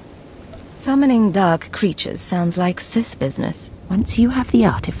help? Summoning dark creatures sounds like Sith business. Once you have the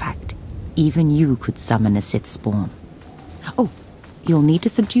artifact, even you could summon a Sith spawn. Oh, you'll need to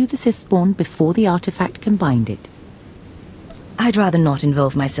subdue the Sith spawn before the artifact can bind it. I'd rather not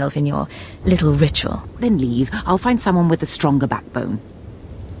involve myself in your little ritual. Then leave. I'll find someone with a stronger backbone.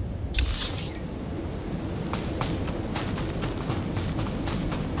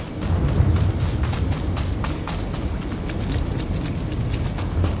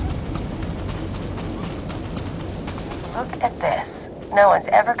 Look at this. No one's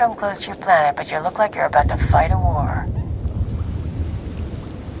ever come close to your planet, but you look like you're about to fight a war.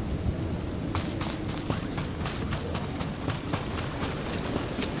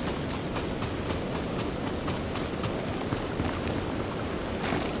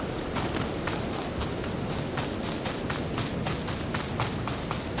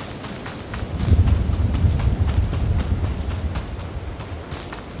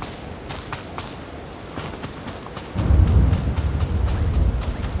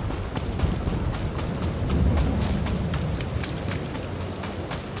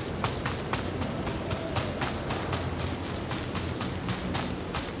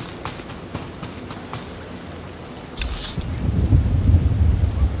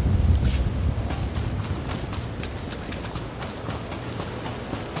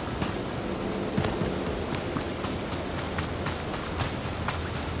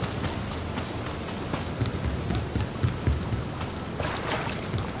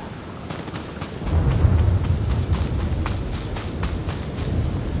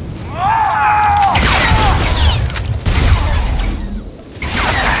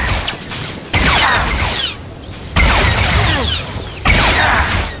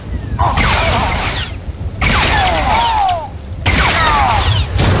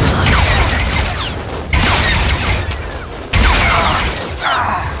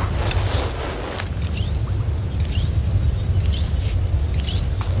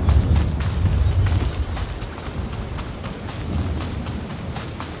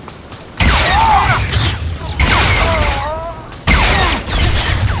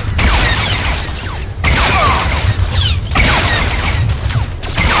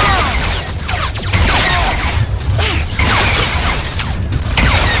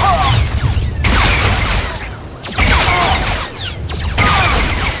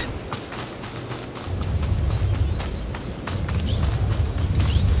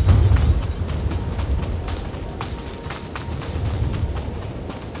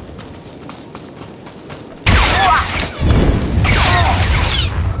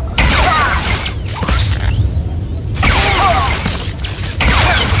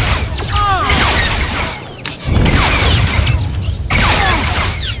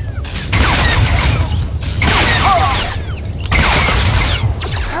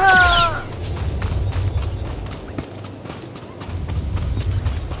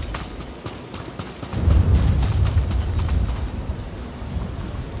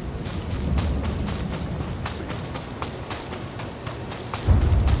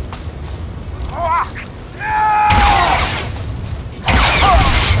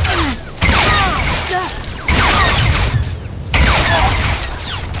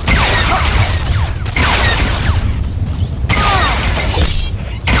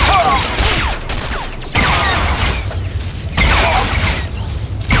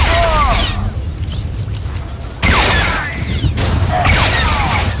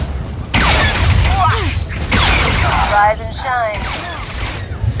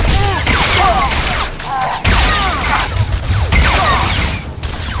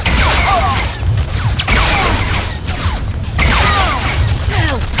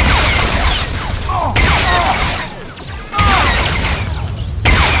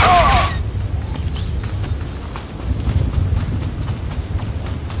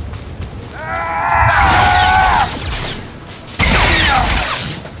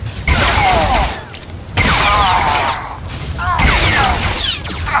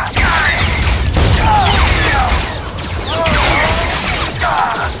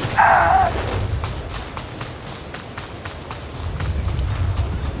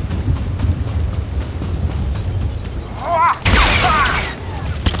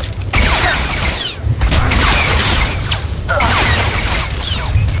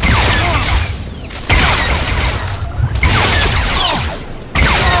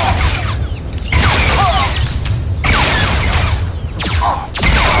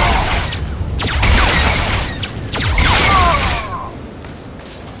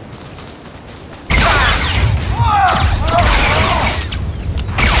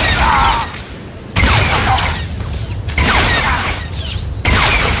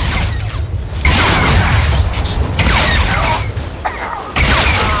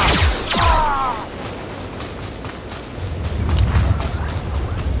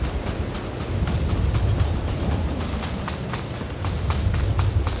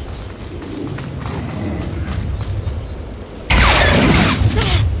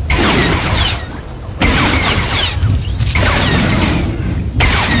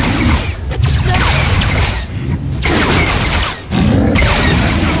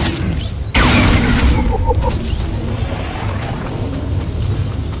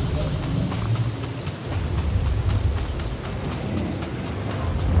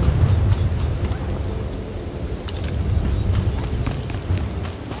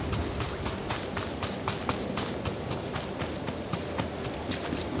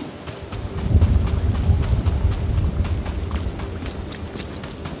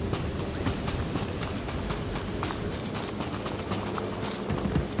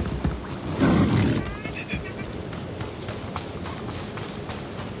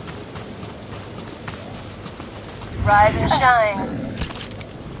 Rise and shine.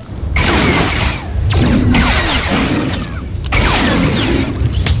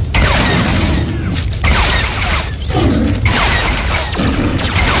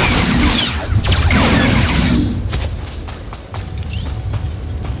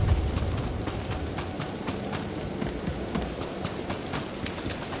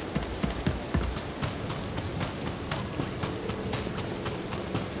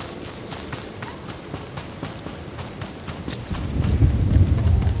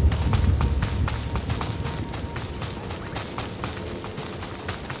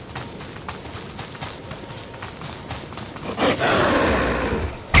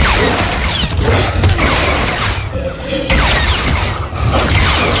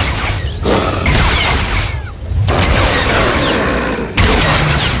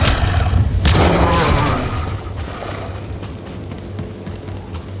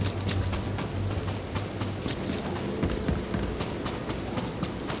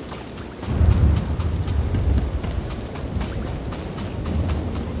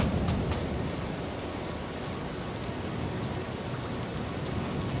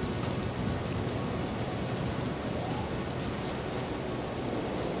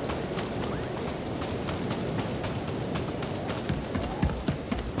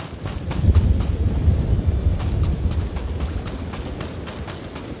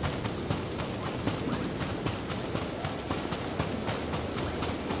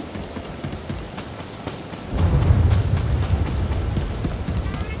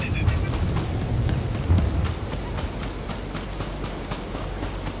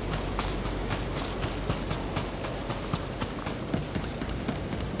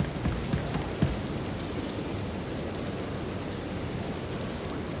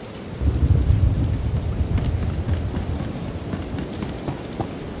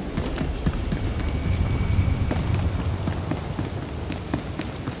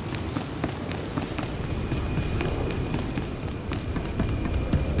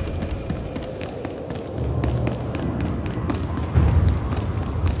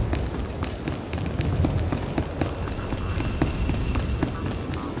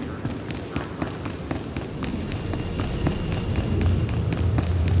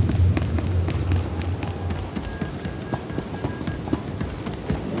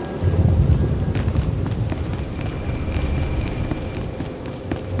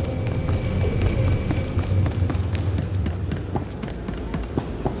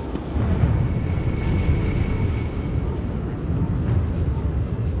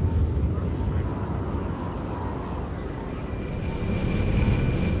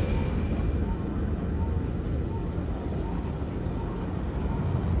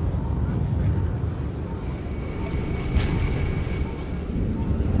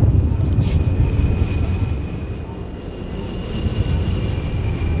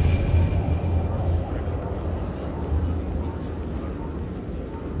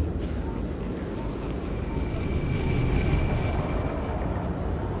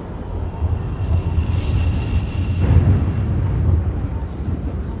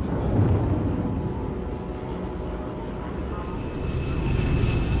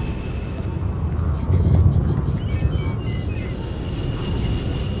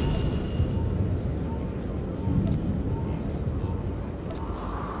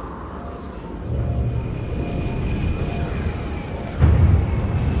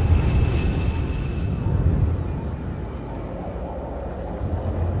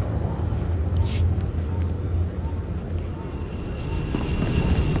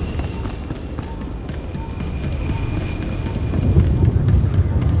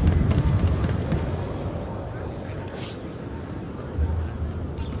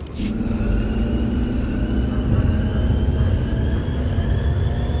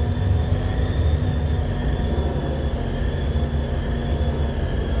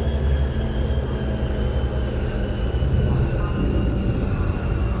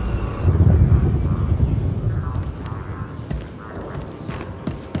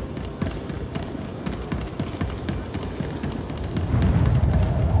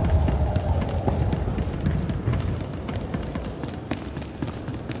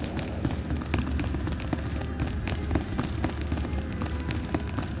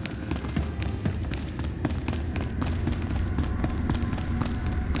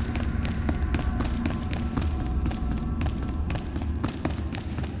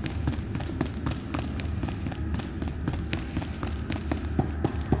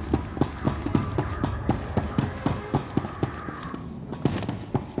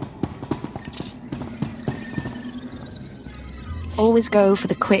 Always go for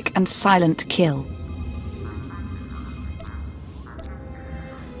the quick and silent kill.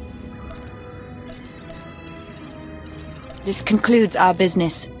 This concludes our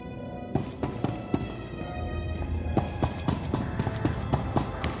business.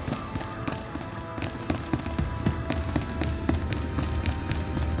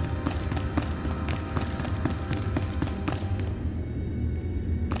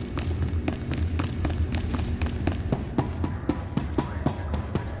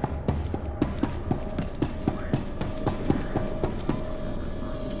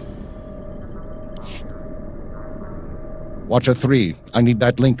 Watcher 3, I need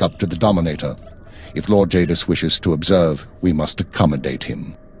that link up to the Dominator. If Lord Jadis wishes to observe, we must accommodate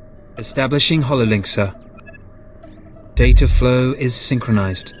him. Establishing hololink, sir. Data flow is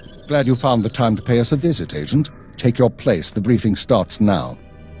synchronized. Glad you found the time to pay us a visit, Agent. Take your place. The briefing starts now.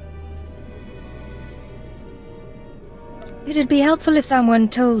 It'd be helpful if someone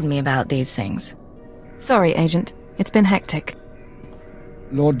told me about these things. Sorry, Agent. It's been hectic.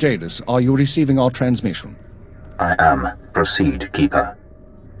 Lord Jadis, are you receiving our transmission? I am. Proceed, Keeper.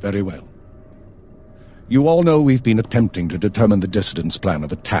 Very well. You all know we've been attempting to determine the Dissidents' plan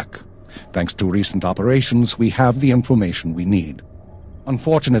of attack. Thanks to recent operations, we have the information we need.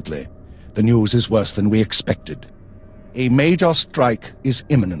 Unfortunately, the news is worse than we expected. A major strike is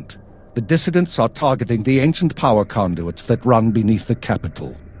imminent. The Dissidents are targeting the ancient power conduits that run beneath the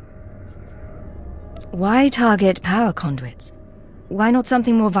capital. Why target power conduits? Why not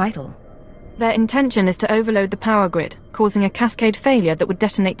something more vital? Their intention is to overload the power grid, causing a cascade failure that would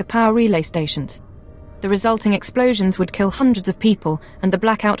detonate the power relay stations. The resulting explosions would kill hundreds of people, and the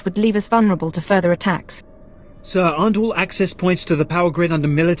blackout would leave us vulnerable to further attacks. Sir, aren't all access points to the power grid under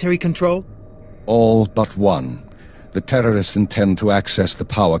military control? All but one. The terrorists intend to access the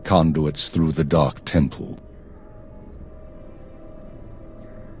power conduits through the Dark Temple.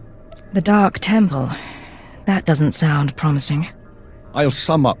 The Dark Temple. That doesn't sound promising. I'll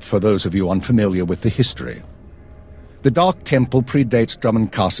sum up for those of you unfamiliar with the history. The Dark Temple predates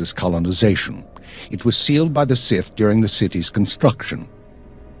Drum'en-Kas's colonization. It was sealed by the Sith during the city's construction.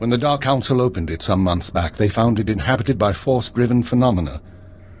 When the Dark Council opened it some months back, they found it inhabited by force-driven phenomena.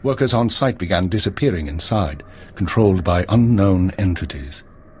 Workers on site began disappearing inside, controlled by unknown entities.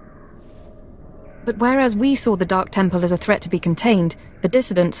 But whereas we saw the Dark Temple as a threat to be contained, the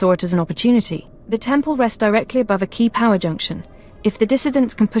Dissidents saw it as an opportunity. The temple rests directly above a key power junction. If the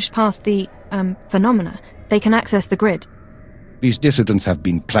Dissidents can push past the, phenomena, they can access the grid. These Dissidents have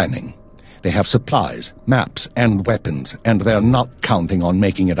been planning. They have supplies, maps, and weapons, and they're not counting on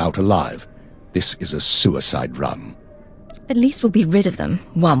making it out alive. This is a suicide run. At least we'll be rid of them,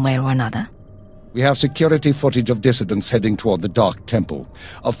 one way or another. We have security footage of Dissidents heading toward the Dark Temple.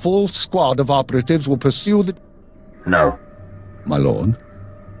 A full squad of operatives will pursue the... No. My lord?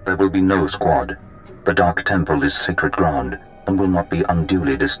 There will be no squad. The Dark Temple is sacred ground and will not be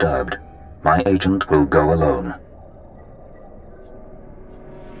unduly disturbed. My agent will go alone.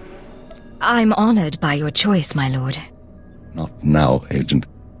 I'm honored by your choice, my lord. Not now, Agent.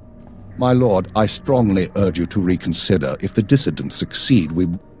 My lord, I strongly urge you to reconsider. If the Dissidents succeed, we...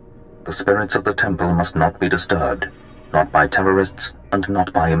 The spirits of the temple must not be disturbed. Not by terrorists, and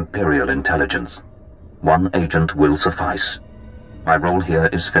not by Imperial intelligence. One agent will suffice. My role here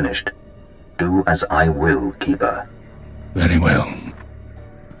is finished. Do as I will, Keeper. Very well.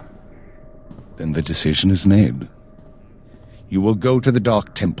 Then the decision is made. You will go to the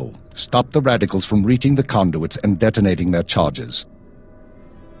Dark Temple, stop the radicals from reaching the conduits and detonating their charges.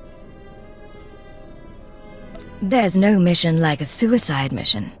 There's no mission like a suicide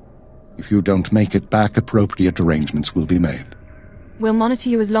mission. If you don't make it back, appropriate arrangements will be made. We'll monitor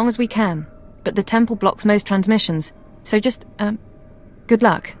you as long as we can, but the temple blocks most transmissions, so just, good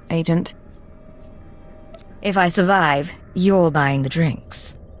luck, Agent. If I survive, you're buying the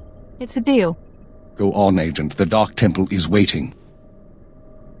drinks. It's a deal. Go on, Agent. The Dark Temple is waiting.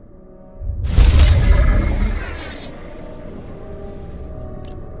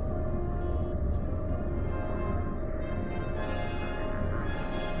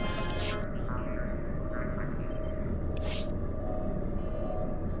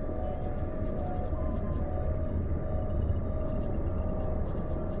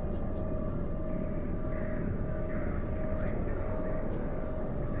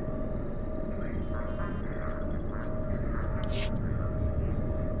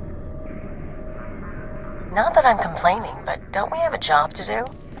 Not that I'm complaining, but don't we have a job to do?